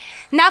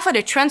 Now for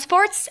the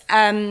transports,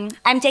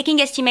 I'm taking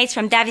estimates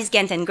from Davis,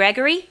 Ghent, and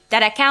Gregory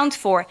that account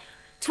for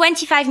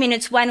 25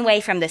 minutes one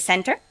way from the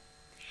center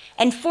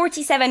and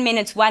 47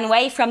 minutes one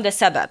way from the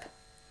suburb.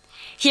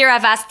 Here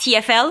I've asked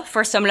TfL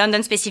for some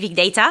London-specific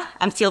data.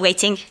 I'm still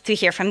waiting to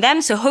hear from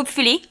them, so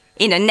hopefully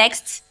in the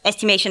next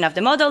estimation of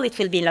the model, it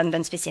will be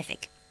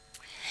London-specific.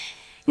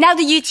 Now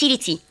the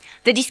utility.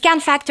 The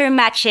discount factor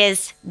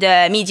matches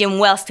the median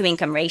wealth to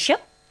income ratio.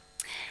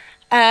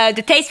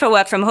 The taste for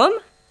work from home,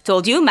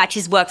 told you,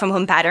 matches work from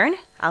home pattern.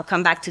 I'll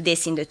come back to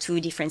this in the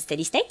 2 different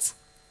steady states.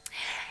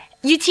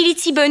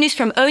 Utility bonus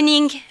from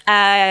owning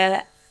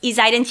is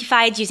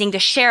identified using the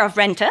share of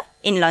renter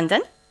in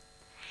London.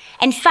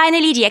 And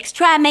finally, the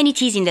extra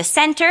amenities in the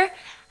center,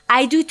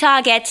 I do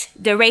target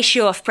the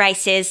ratio of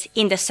prices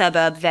in the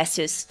suburb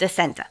versus the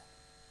center.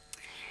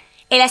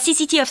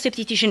 Elasticity of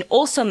substitution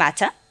also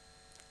matter.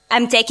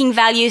 I'm taking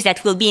values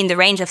that will be in the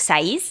range of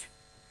size.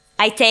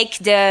 I take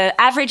the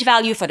average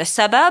value for the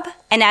suburb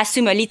and I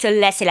assume a little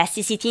less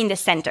elasticity in the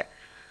center,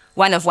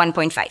 1 of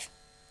 1.5.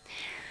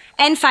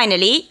 And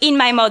finally, in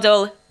my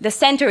model, the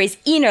center is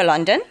inner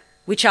London,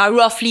 which are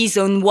roughly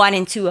zone 1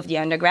 and 2 of the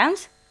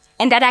underground,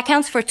 and that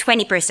accounts for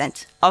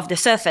 20% of the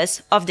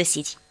surface of the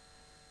city.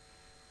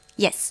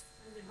 Yes?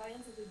 And the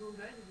variance of the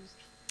Google is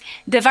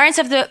The variance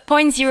of the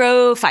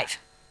 0.05.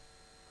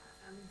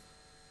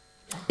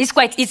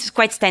 It's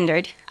quite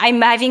standard.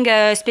 I'm having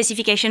a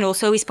specification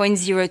also with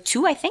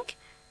 0.02, I think.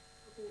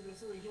 okay, but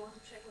so you want to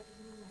check what it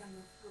means in terms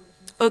of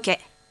growth. Okay.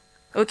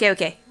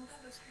 You don't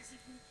have a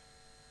specific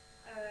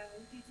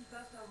utility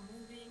cost of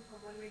moving from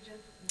one region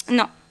to the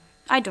No,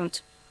 I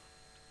don't.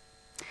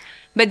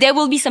 But there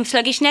will be some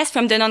sluggishness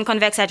from the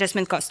non-convex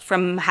adjustment cost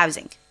from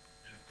housing.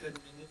 10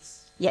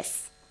 minutes.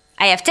 Yes.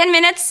 I have 10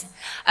 minutes.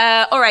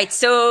 All right,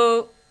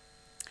 so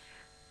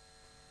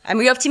I'm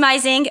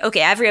re-optimizing.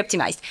 Okay, I've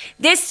re-optimized.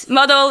 This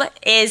model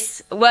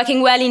is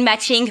working well in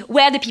matching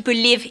where the people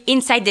live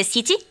inside the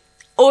city,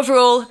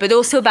 overall, but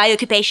also by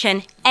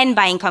occupation and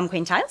by income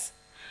quintiles.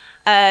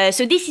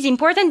 So this is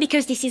important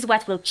because this is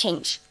what will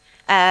change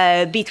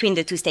between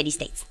the 2 steady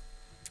states.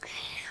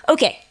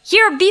 Okay,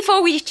 here,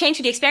 before we change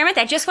to the experiment,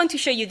 I just want to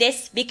show you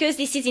this because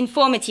this is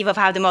informative of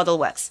how the model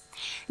works.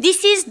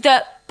 This is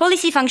the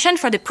policy function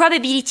for the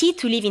probability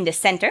to live in the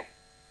center.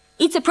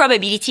 It's a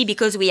probability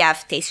because we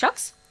have taste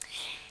shocks.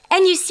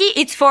 And you see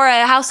it's for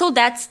a household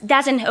that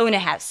doesn't own a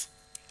house.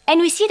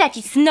 And we see that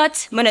it's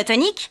not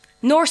monotonic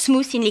nor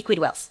smooth in liquid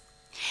wealth.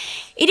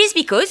 It is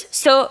because,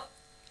 so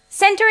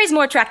center is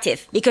more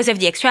attractive because of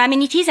the extra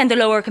amenities and the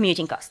lower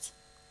commuting costs.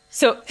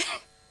 So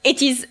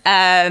it is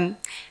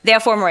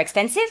therefore more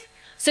expensive.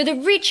 So the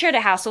richer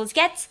the households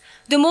get,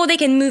 the more they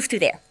can move to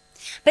there.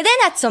 But then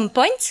at some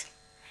point,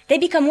 they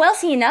become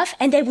wealthy enough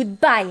and they would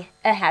buy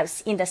a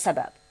house in the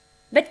suburb,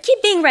 but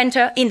keep being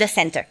renter in the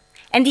center.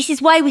 And this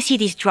is why we see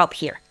this drop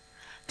here.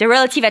 The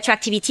relative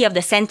attractivity of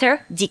the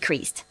center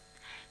decreased.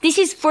 This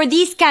is for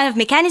these kind of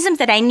mechanisms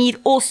that I need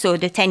also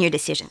the tenure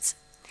decisions.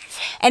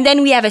 And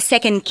then we have a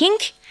second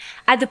kink.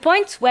 at the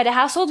point where the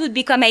household would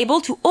become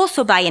able to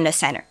also buy in the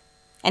center.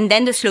 And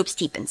then the slope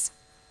steepens.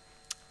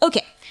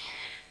 Okay,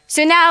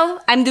 so now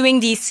I'm doing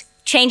this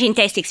change in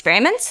taste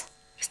experiment,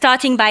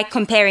 starting by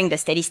comparing the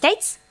steady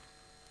states.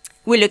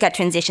 We'll look at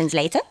transitions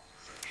later.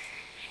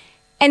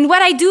 And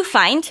what I do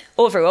find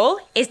overall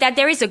is that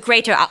there is a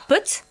greater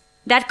output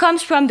that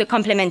comes from the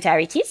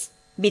complementarities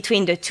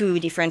between the two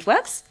different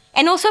works,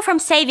 and also from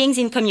savings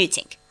in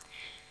commuting.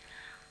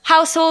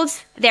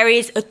 Households, there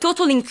is a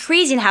total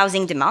increase in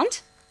housing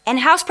demand, and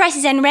house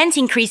prices and rents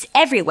increase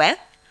everywhere,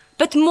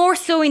 but more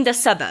so in the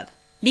suburb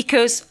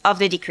because of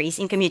the decrease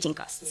in commuting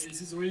costs. So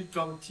this is really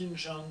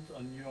contingent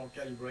on your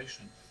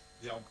calibration,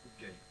 the output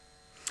gain.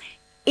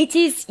 It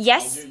is,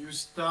 yes. So you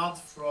start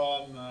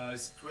from a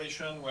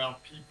situation where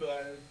people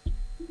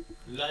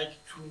like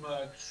too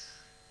much,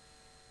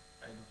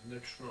 I'm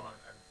not sure.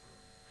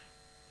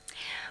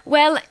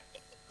 Well,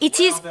 it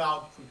Where is are the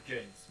output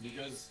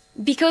gains?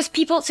 because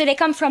people, so they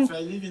come from, If I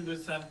live in the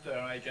center,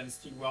 I can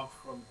still work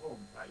from home,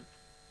 right?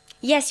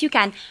 yes, you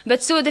can.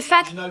 But so the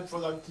fact, Marginal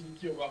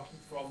productivity of working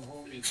from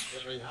home is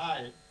very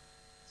high.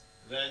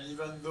 Then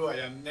even though I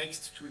am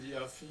next to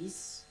the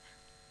office,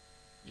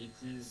 it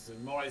is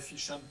more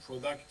efficient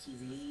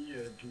productively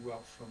to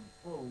work from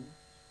home.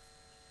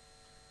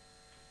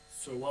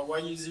 So why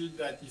is it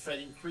that if I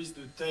increase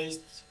the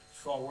taste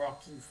for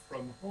working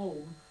from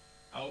home,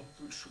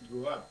 output should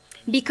go up?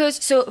 because,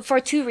 so for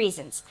two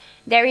reasons.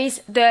 There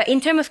is in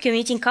terms of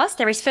commuting costs,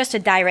 there is first a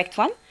direct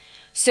one.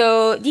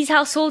 So these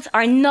households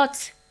are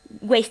not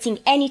wasting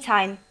any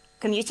time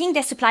commuting,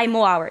 they supply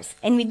more hours.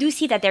 And we do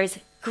see that there is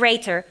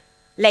greater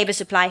labor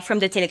supply from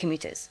the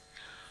telecommuters.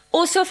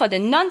 Also for the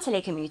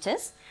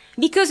non-telecommuters,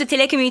 because the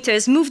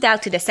telecommuters moved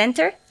out to the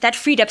center, that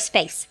freed up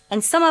space.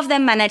 And some of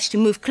them managed to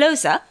move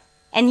closer.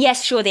 And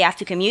yes, sure, they have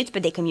to commute,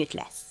 but they commute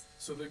less.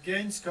 So the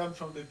gains come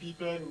from the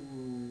people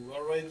who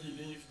already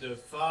lived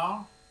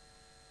far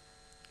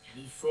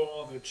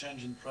before the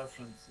change in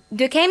preferences.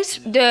 The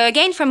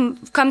gain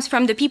comes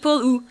from the people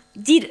who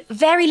did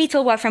very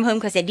little work from home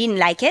because they didn't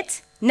like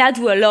it, now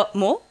do a lot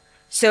more.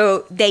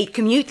 So they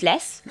commute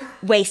less,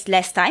 waste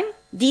less time.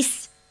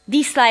 This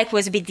slide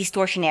was a bit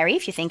distortionary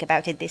if you think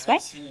about it this way.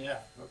 Yeah,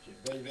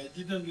 okay. They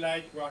didn't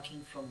like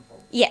working from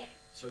home. Yeah.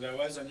 So there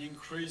was an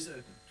increase,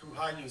 too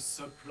high a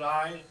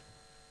supply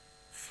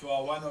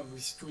for one of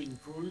these two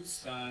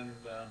inputs, and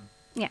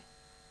Yeah.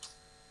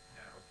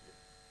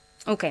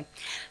 Okay. Okay.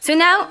 So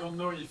now, I don't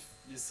know if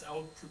this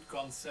output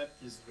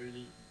concept is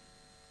really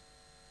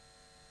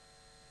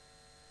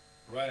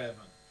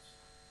relevant.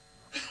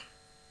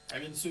 I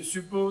mean, so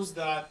suppose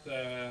that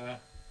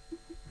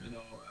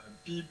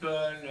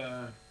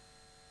people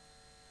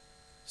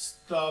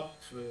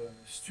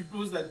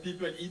suppose that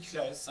people eat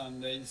less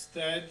and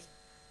instead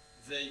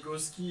they go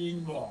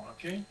skiing more.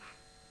 Okay,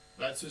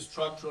 that's a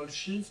structural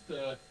shift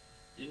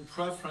in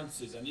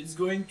preferences, and it's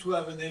going to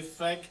have an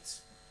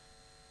effect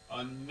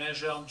on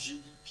measured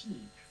GDP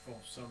for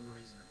some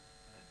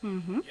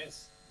reason.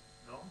 Yes,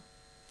 no,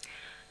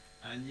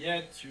 and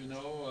yet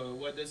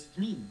what does it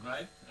mean,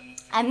 right?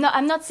 I'm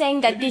not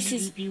saying that maybe this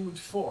is GDP would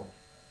fall.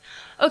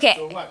 okay.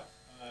 So what?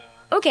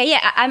 Okay, yeah,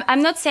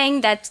 I'm not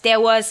saying that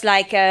there was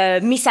like a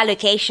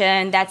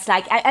misallocation. That's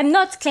like I'm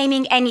not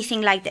claiming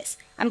anything like this.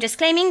 I'm just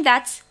claiming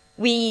that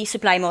we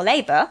supply more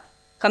labor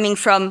coming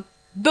from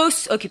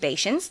both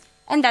occupations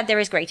and that there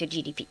is greater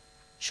GDP.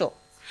 Sure.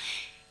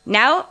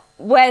 Now,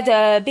 where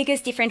the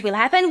biggest difference will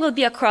happen will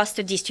be across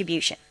the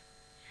distribution.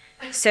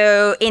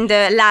 So in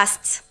the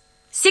last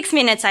 6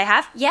 minutes I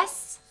have,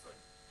 yes?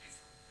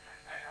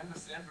 I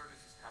understand where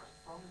this is coming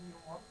from in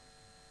your model,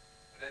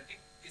 but I think,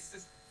 is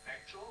this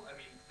factual? I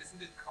mean,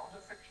 isn't it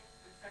counterfactual,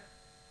 in fact?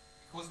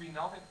 Because we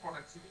now have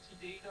productivity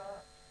data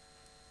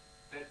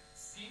that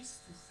seems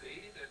to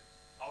say that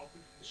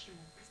output initially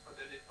increased, but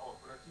then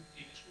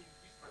productivity initially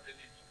increased, but then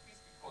it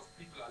decreased because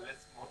people are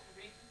less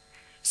motivated.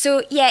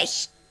 So yeah,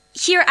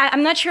 here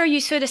I'm not sure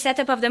you saw the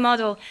setup of the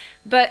model,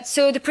 but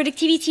so the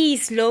productivity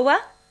is lower,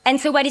 and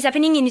so what is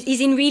happening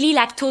is in really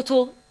like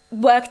total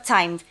work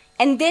time.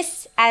 And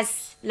this,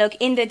 as look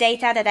in the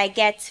data that I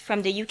get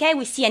from the UK,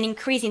 we see an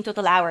increase in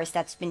total hours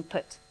that's been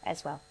put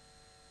as well.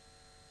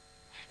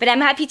 But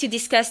I'm happy to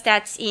discuss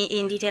that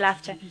in detail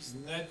after. GDP is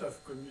net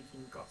of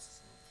commuting costs.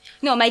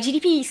 No, my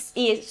GDP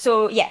is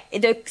so yeah,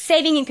 the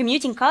saving in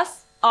commuting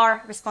costs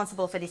are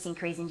responsible for this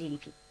increase in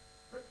GDP.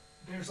 But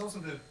there's also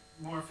the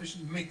more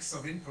efficient mix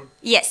of input.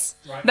 Yes,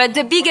 Right? but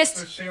the What's biggest,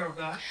 the share of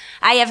that?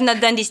 I have not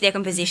done this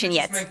decomposition You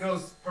yet. just make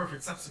those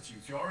perfect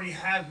substitutes. You already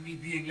have me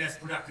being less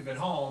productive at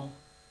home.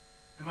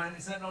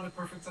 Is that not a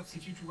perfect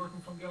substitute to working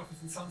from the office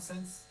in some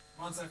sense?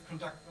 Once I've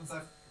accounted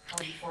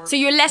for. So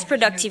you're less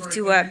productive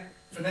to work.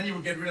 So then you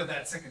would get rid of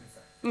that second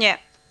effect. Yeah.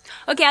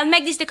 Okay, I'll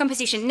make this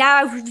decomposition. Now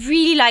I would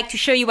really like to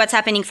show you what's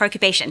happening for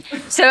occupation.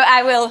 So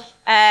I will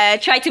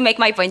try to make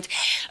my point.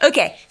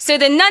 Okay, so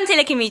the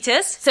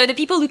non-telecommuters, so the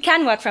people who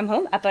can work from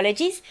home,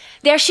 apologies,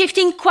 they're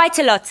shifting quite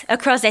a lot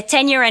across their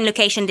tenure and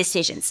location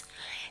decisions.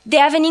 They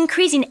have an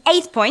increase in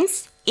 8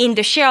 points in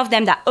the share of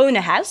them that own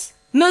a house,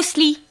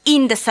 mostly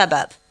in the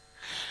suburb.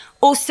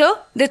 Also,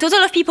 the total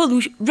of people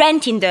who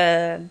rent in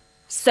the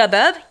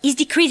suburb is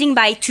decreasing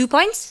by 2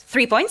 points,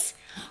 3 points,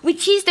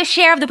 which is the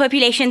share of the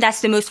population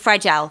that's the most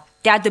fragile.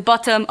 They're at the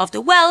bottom of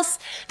the wealth,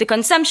 the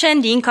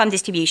consumption, the income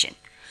distribution.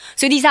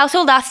 So these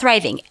households are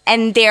thriving,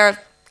 and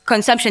their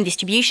consumption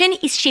distribution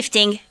is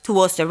shifting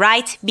towards the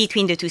right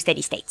between the two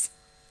steady states.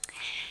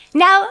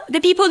 Now, the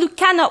people who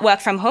cannot work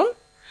from home,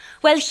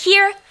 well,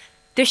 here,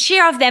 the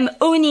share of them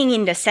owning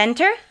in the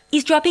center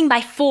is dropping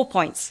by 4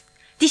 points.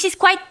 This is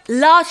quite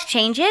large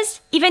changes,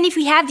 even if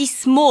we have these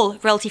small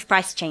relative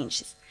price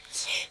changes.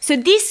 So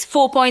these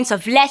 4 points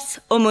of less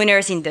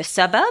homeowners in the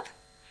suburb,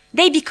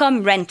 they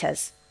become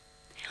renters.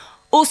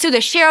 Also, the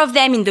share of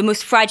them in the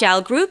most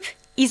fragile group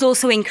is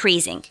also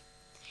increasing.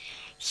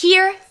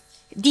 Here,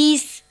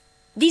 these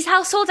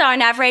households are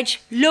on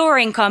average lower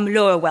income,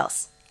 lower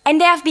wealth, and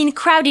they have been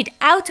crowded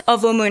out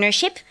of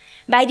homeownership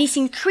by this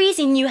increase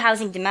in new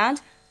housing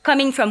demand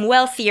coming from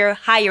wealthier,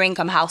 higher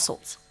income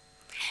households.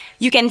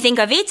 You can think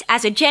of it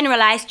as a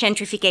generalized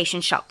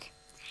gentrification shock.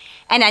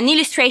 And an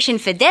illustration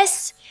for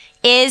this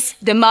is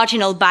the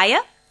marginal buyer,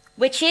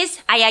 which is,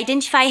 I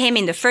identify him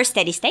in the first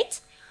steady state,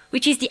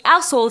 which is the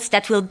households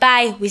that will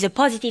buy with a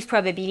positive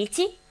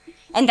probability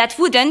and that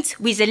wouldn't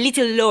with a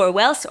little lower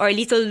wealth or a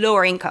little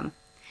lower income.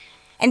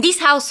 And this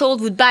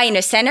household would buy in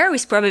a center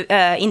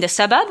in the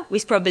suburb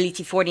with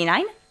probability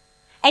 49,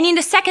 and in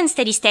the second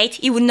steady state,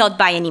 he would not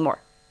buy anymore.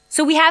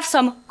 So we have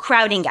some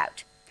crowding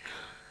out.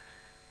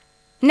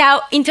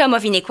 Now, in terms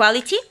of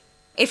inequality,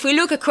 if we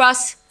look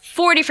across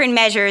 4 different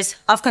measures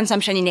of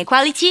consumption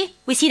inequality,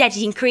 we see that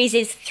it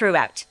increases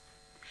throughout.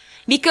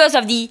 Because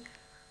of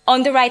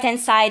on the right-hand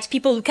side,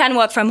 people who can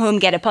work from home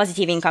get a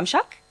positive income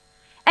shock,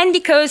 and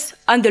because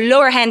on the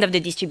lower hand of the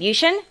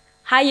distribution,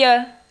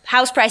 higher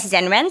house prices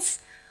and rents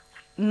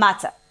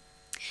matter.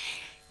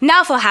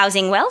 Now for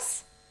housing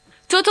wealth.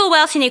 Total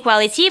wealth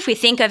inequality, if we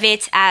think of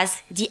it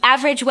as the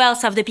average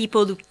wealth of the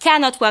people who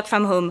cannot work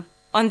from home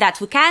on that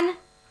who can,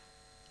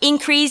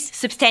 increase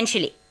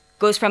substantially,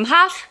 goes from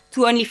half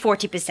to only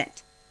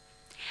 40%.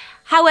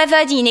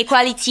 However, the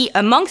inequality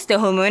amongst the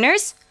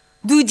homeowners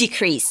do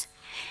decrease.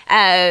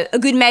 A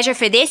good measure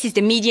for this is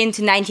the median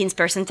to 19th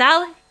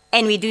percentile,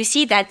 and we do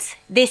see that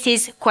this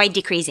is quite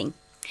decreasing.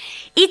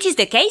 It is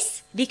the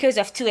case because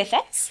of 2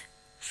 effects.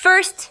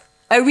 First,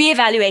 a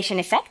reevaluation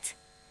effect.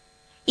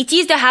 It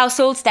is the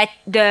households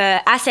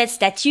the assets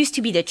that used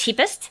to be the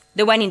cheapest,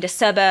 the one in the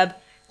suburb,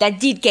 that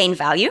did gain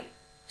value.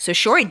 So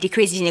sure, it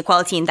decreases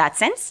inequality in that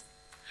sense,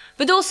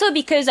 but also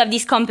because of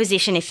this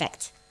composition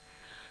effect.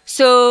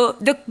 So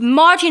the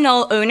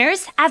marginal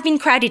owners have been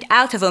crowded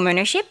out of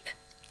homeownership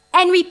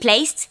and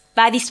replaced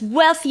by these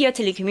wealthier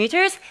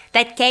telecommuters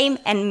that came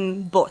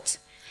and bought.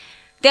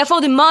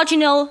 Therefore, the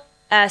homeowners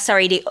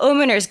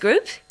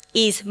group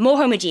is more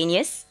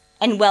homogeneous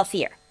and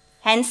wealthier,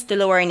 hence the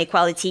lower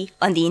inequality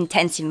on the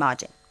intensive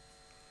margin.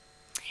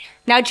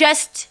 Now,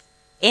 just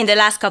in the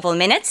last couple of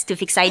minutes to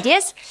fix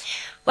ideas,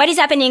 what is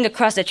happening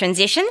across the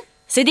transition?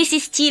 So this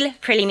is still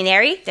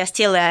preliminary. They're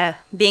still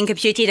being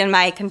computed on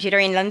my computer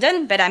in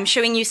London, but I'm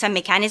showing you some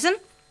mechanism.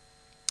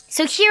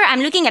 So here I'm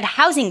looking at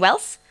housing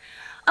wealth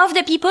of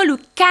the people who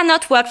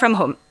cannot work from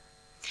home.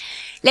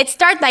 Let's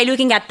start by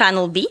looking at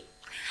panel B.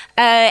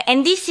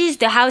 And this is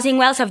the housing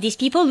wealth of these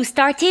people who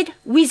started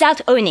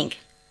without owning.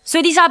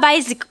 So these are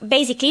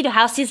basically the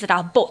houses that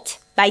are bought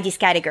by this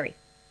category.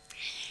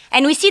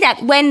 And we see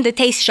that when the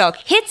taste shock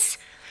hits,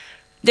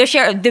 the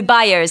share of the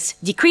buyers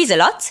decrease a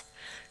lot.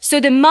 So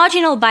the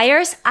marginal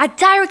buyers are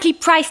directly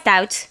priced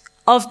out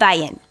of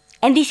buy-in.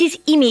 And this is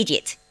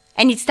immediate.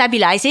 And it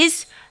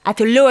stabilizes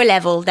at a lower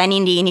level than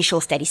in the initial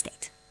steady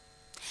state.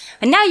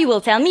 And now you will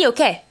tell me,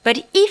 okay,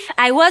 but if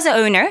I was an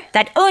owner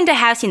that owned a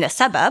house in the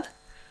suburb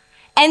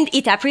and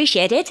it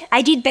appreciated,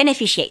 I did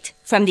beneficiate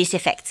from this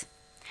effect.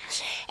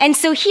 And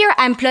so here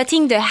I'm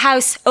plotting the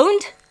house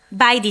owned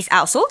by these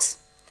households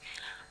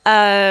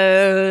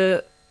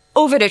over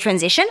the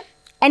transition.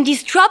 And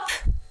this drop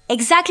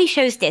exactly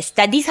shows this,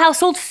 that these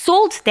households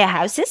sold their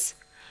houses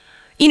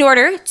in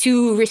order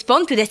to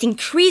respond to this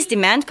increased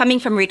demand coming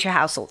from richer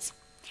households.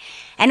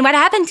 And what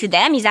happened to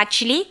them is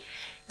actually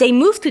they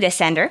moved to the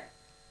center,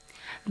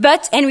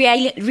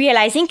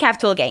 realizing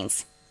capital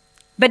gains.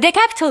 But the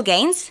capital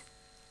gains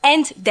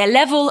and the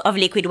level of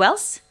liquid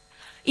wealth,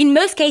 in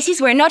most cases,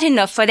 were not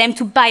enough for them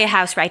to buy a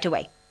house right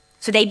away.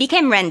 So they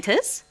became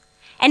renters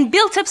and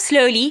built up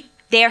slowly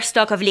their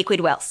stock of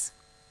liquid wealth.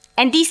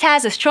 And this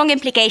has a strong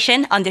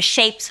implication on the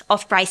shapes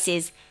of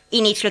prices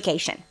in each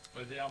location.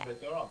 But they are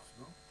better off,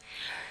 no?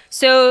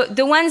 So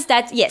the ones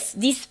that, yes,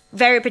 this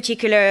very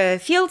particular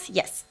field,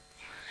 yes.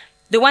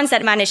 The ones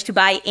that managed to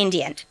buy in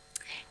the end.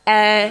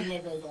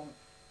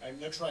 I'm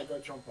not sure I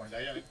got your point.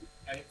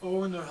 I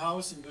own a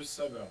house in the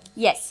suburb.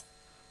 Yes.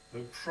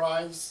 The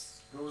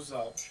price goes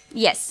up.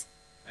 Yes.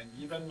 And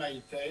given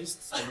my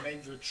tastes, I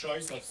make the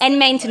choice of... And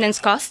maintenance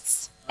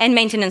costs. And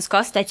maintenance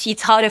costs that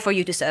it's harder for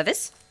you to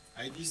service.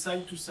 I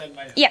decide to sell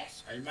my house. Yeah.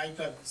 I might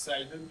have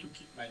decided to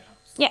keep my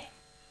house. Yeah.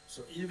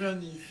 So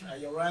even if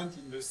I rent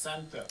in the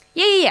center,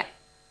 Yeah.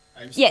 I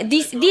Yeah,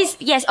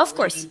 yes, of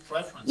course.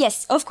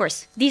 Yes, of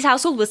course. These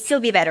households will still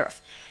be better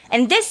off.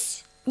 And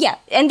this, yeah,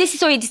 and this is,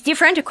 so it's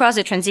different across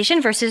the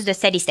transition versus the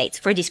steady state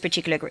for this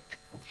particular group.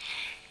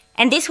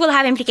 And this will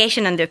have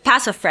implication on the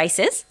path of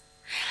prices.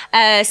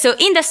 So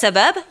in the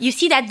suburb, you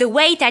see that the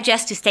way it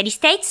adjusts to steady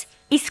states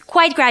is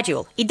quite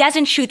gradual. It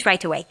doesn't shoot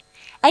right away.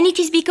 And it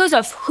is because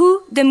of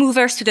who the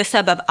movers to the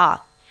suburb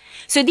are.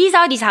 So these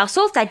are these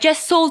households that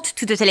just sold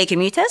to the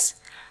telecommuters,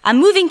 are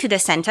moving to the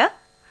center,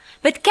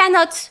 but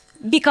cannot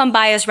become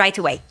buyers right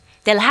away.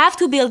 They'll have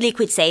to build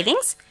liquid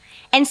savings,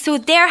 and so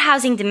their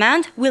housing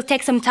demand will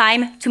take some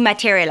time to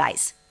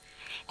materialize.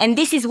 And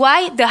this is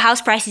why the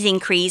house prices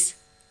increase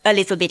a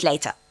little bit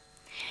later.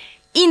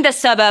 In the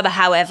suburb,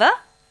 however,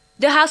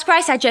 the house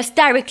price adjusts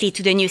directly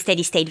to the new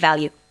steady state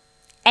value.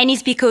 And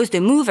it's because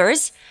the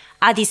movers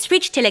are these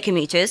rich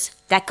telecommuters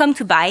that come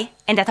to buy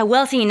and that are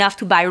wealthy enough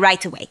to buy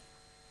right away.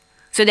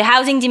 So the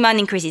housing demand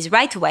increases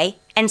right away,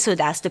 and so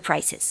does the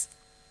prices.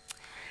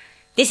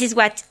 This is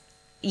what,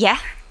 yeah?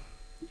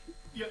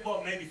 Yeah,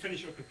 well, maybe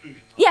finish your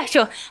conclusion. Yeah,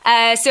 sure.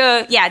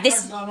 So, yeah, this...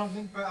 Prices are not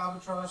linked by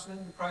arbitrage, then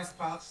the price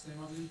paths, they're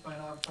not linked by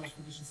an arbitrage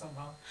condition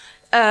somehow.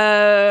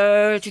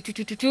 I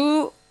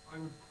I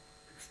would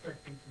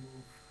expect them to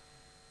move.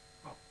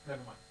 Oh,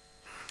 never mind.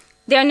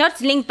 They are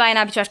not linked by an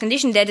arbitrage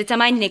condition. They're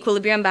determined in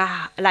equilibrium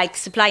by like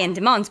supply and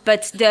demand.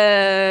 But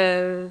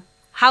the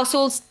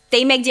households,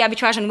 they make the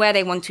arbitrage on where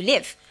they want to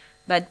live.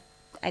 But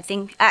I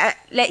think,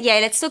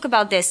 let's talk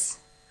about this.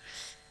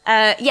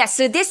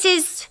 So this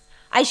is,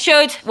 I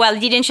showed, well,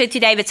 didn't show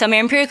today, but some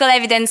empirical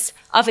evidence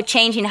of a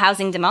change in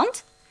housing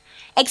demand.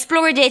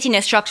 Explored it in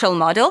a structural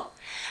model.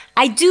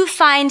 I do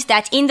find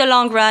that in the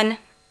long run,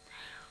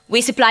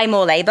 we supply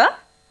more labor.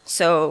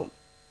 So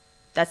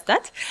that's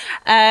that.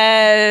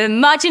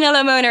 Marginal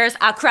homeowners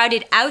are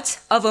crowded out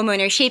of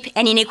homeownership,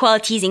 and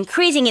inequality is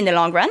increasing in the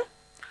long run.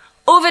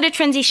 Over the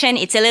transition,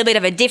 it's a little bit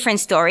of a different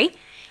story,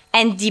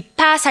 and the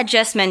path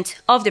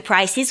adjustment of the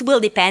prices will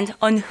depend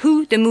on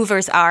who the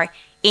movers are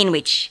in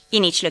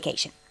each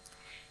location.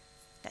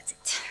 That's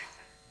it.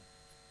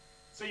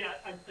 So yeah,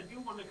 I do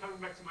want to come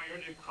back to my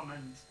earlier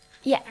comment.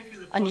 Yeah,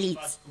 Particularly the on point leads.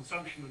 about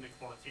consumption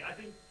inequality. I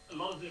think a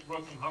lot of the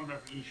work from home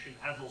revolution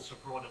has also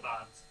brought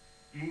about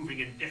moving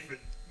to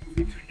different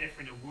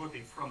and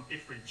working from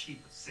different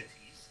cheaper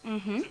cities. So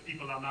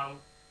people are now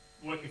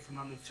working from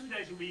London 2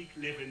 days a week,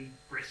 live in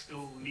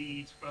Bristol,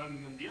 Leeds,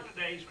 Birmingham the other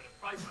days, where the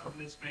price level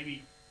is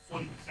maybe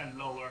 40%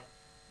 lower.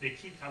 They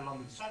keep their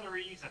London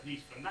salaries, at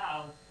least for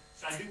now.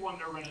 So I do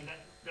wonder whether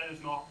that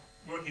is not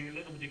working a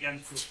little bit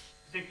against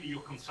particularly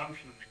your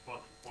consumption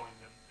inequality point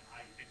and how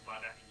you think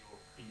about that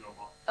in your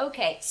model.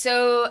 Okay,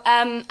 so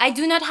I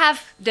do not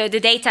have the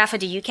data for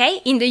the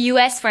UK. In the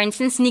US, for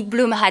instance, Nick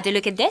Bloom had a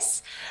look at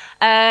this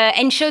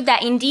and showed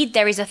that indeed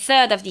there is a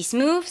third of these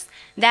moves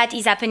that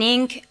is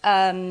happening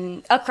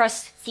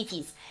across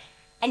cities.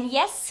 And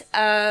yes,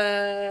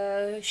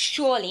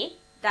 surely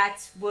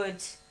that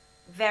would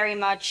very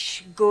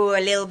much go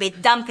a little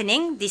bit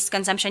dampening this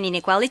consumption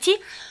inequality.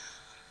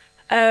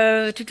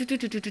 And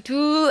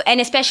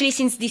especially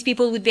since these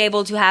people would be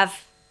able to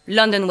have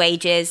London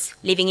wages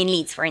living in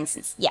Leeds, for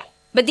instance. Yeah,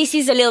 but this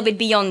is a little bit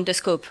beyond the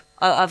scope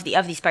of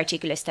this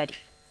particular study.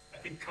 I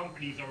think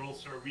companies are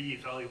also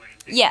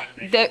reevaluating Yeah,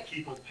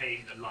 people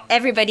paying the London.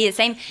 everybody the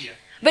same. Yeah.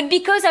 But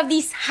because of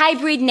this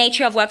hybrid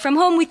nature of work from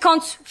home, we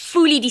can't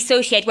fully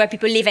dissociate where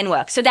people live and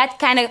work. So that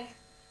kind of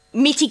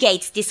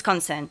mitigates this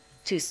concern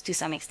to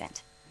some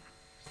extent.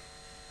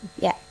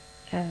 Yeah,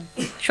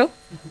 sure.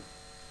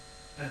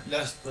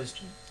 Last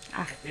question.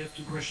 Ah. I have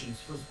two questions.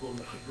 First of all,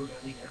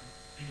 regarding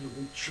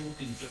short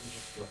in terms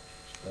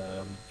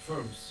of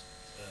firms,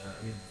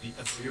 I mean the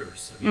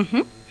employers. I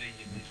mean,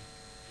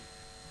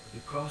 the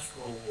cost,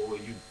 or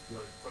you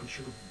are quite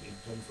sure in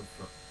terms of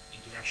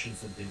interactions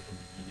that they from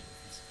the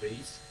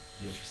space,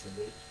 the office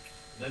level.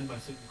 Then my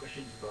second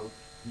question is about,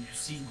 do you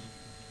see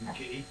the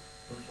UK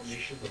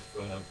transformation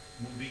of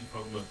moving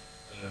from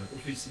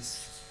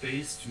offices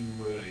space to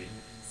in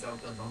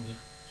southern London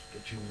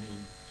to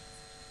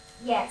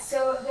Yeah,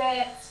 so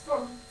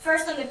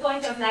first on the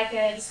point of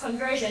this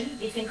conversion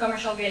between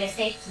commercial real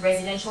estate to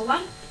residential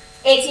one,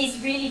 it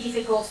is really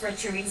difficult for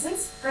two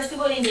reasons. First of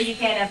all, in the UK,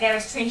 there are very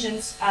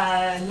stringent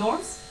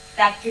norms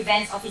that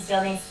prevent office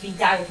buildings to be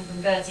directly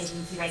converted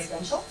into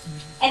residential.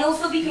 And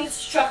also because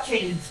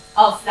structurally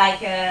of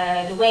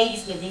the way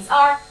these buildings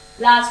are,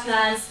 large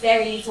plans,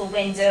 very little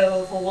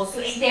window for walls, so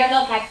they are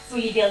not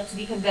fully built to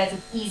be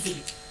converted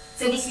easily.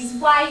 So this is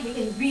why we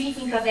can really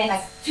think of them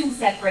as two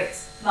separate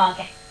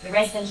markets, the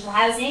residential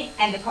housing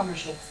and the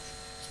commercial.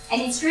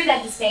 And it's true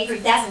that this paper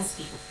doesn't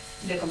speak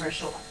to the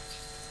commercial one.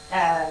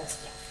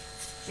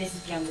 This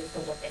is beyond the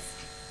scope of this.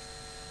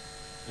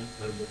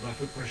 My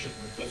first question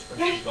is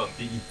about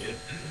the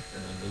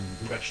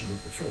direction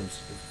of the firms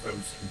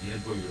and the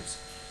employers.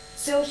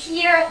 So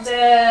here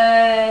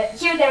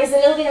there is a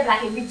little bit of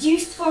a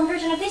reduced form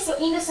version of this. So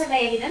in the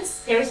survey evidence,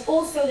 there is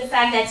also the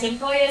fact that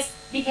employers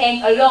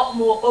became a lot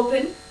more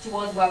open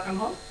towards work from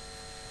home.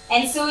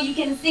 And so you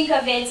can think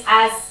of it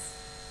as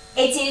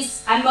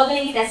I'm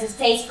modeling it as a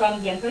taste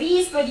from the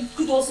employees, but it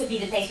could also be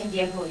the taste from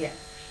the employer.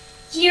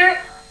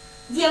 Here,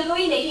 the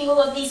employee making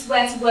all of these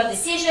work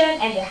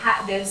decision and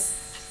the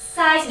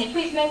size and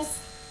equipment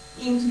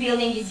into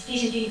building this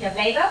efficient unit of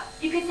labor,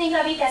 you could think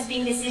of it as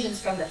being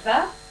decisions from the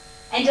firm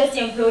and just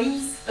the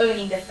employees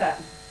owning the firm,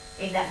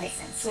 if that makes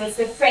sense. So it's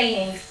the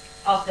framing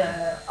of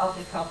the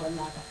problem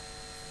rather.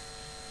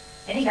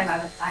 I think I'm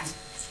out of time.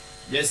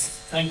 Yes,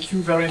 thank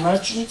you very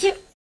much. Thank you.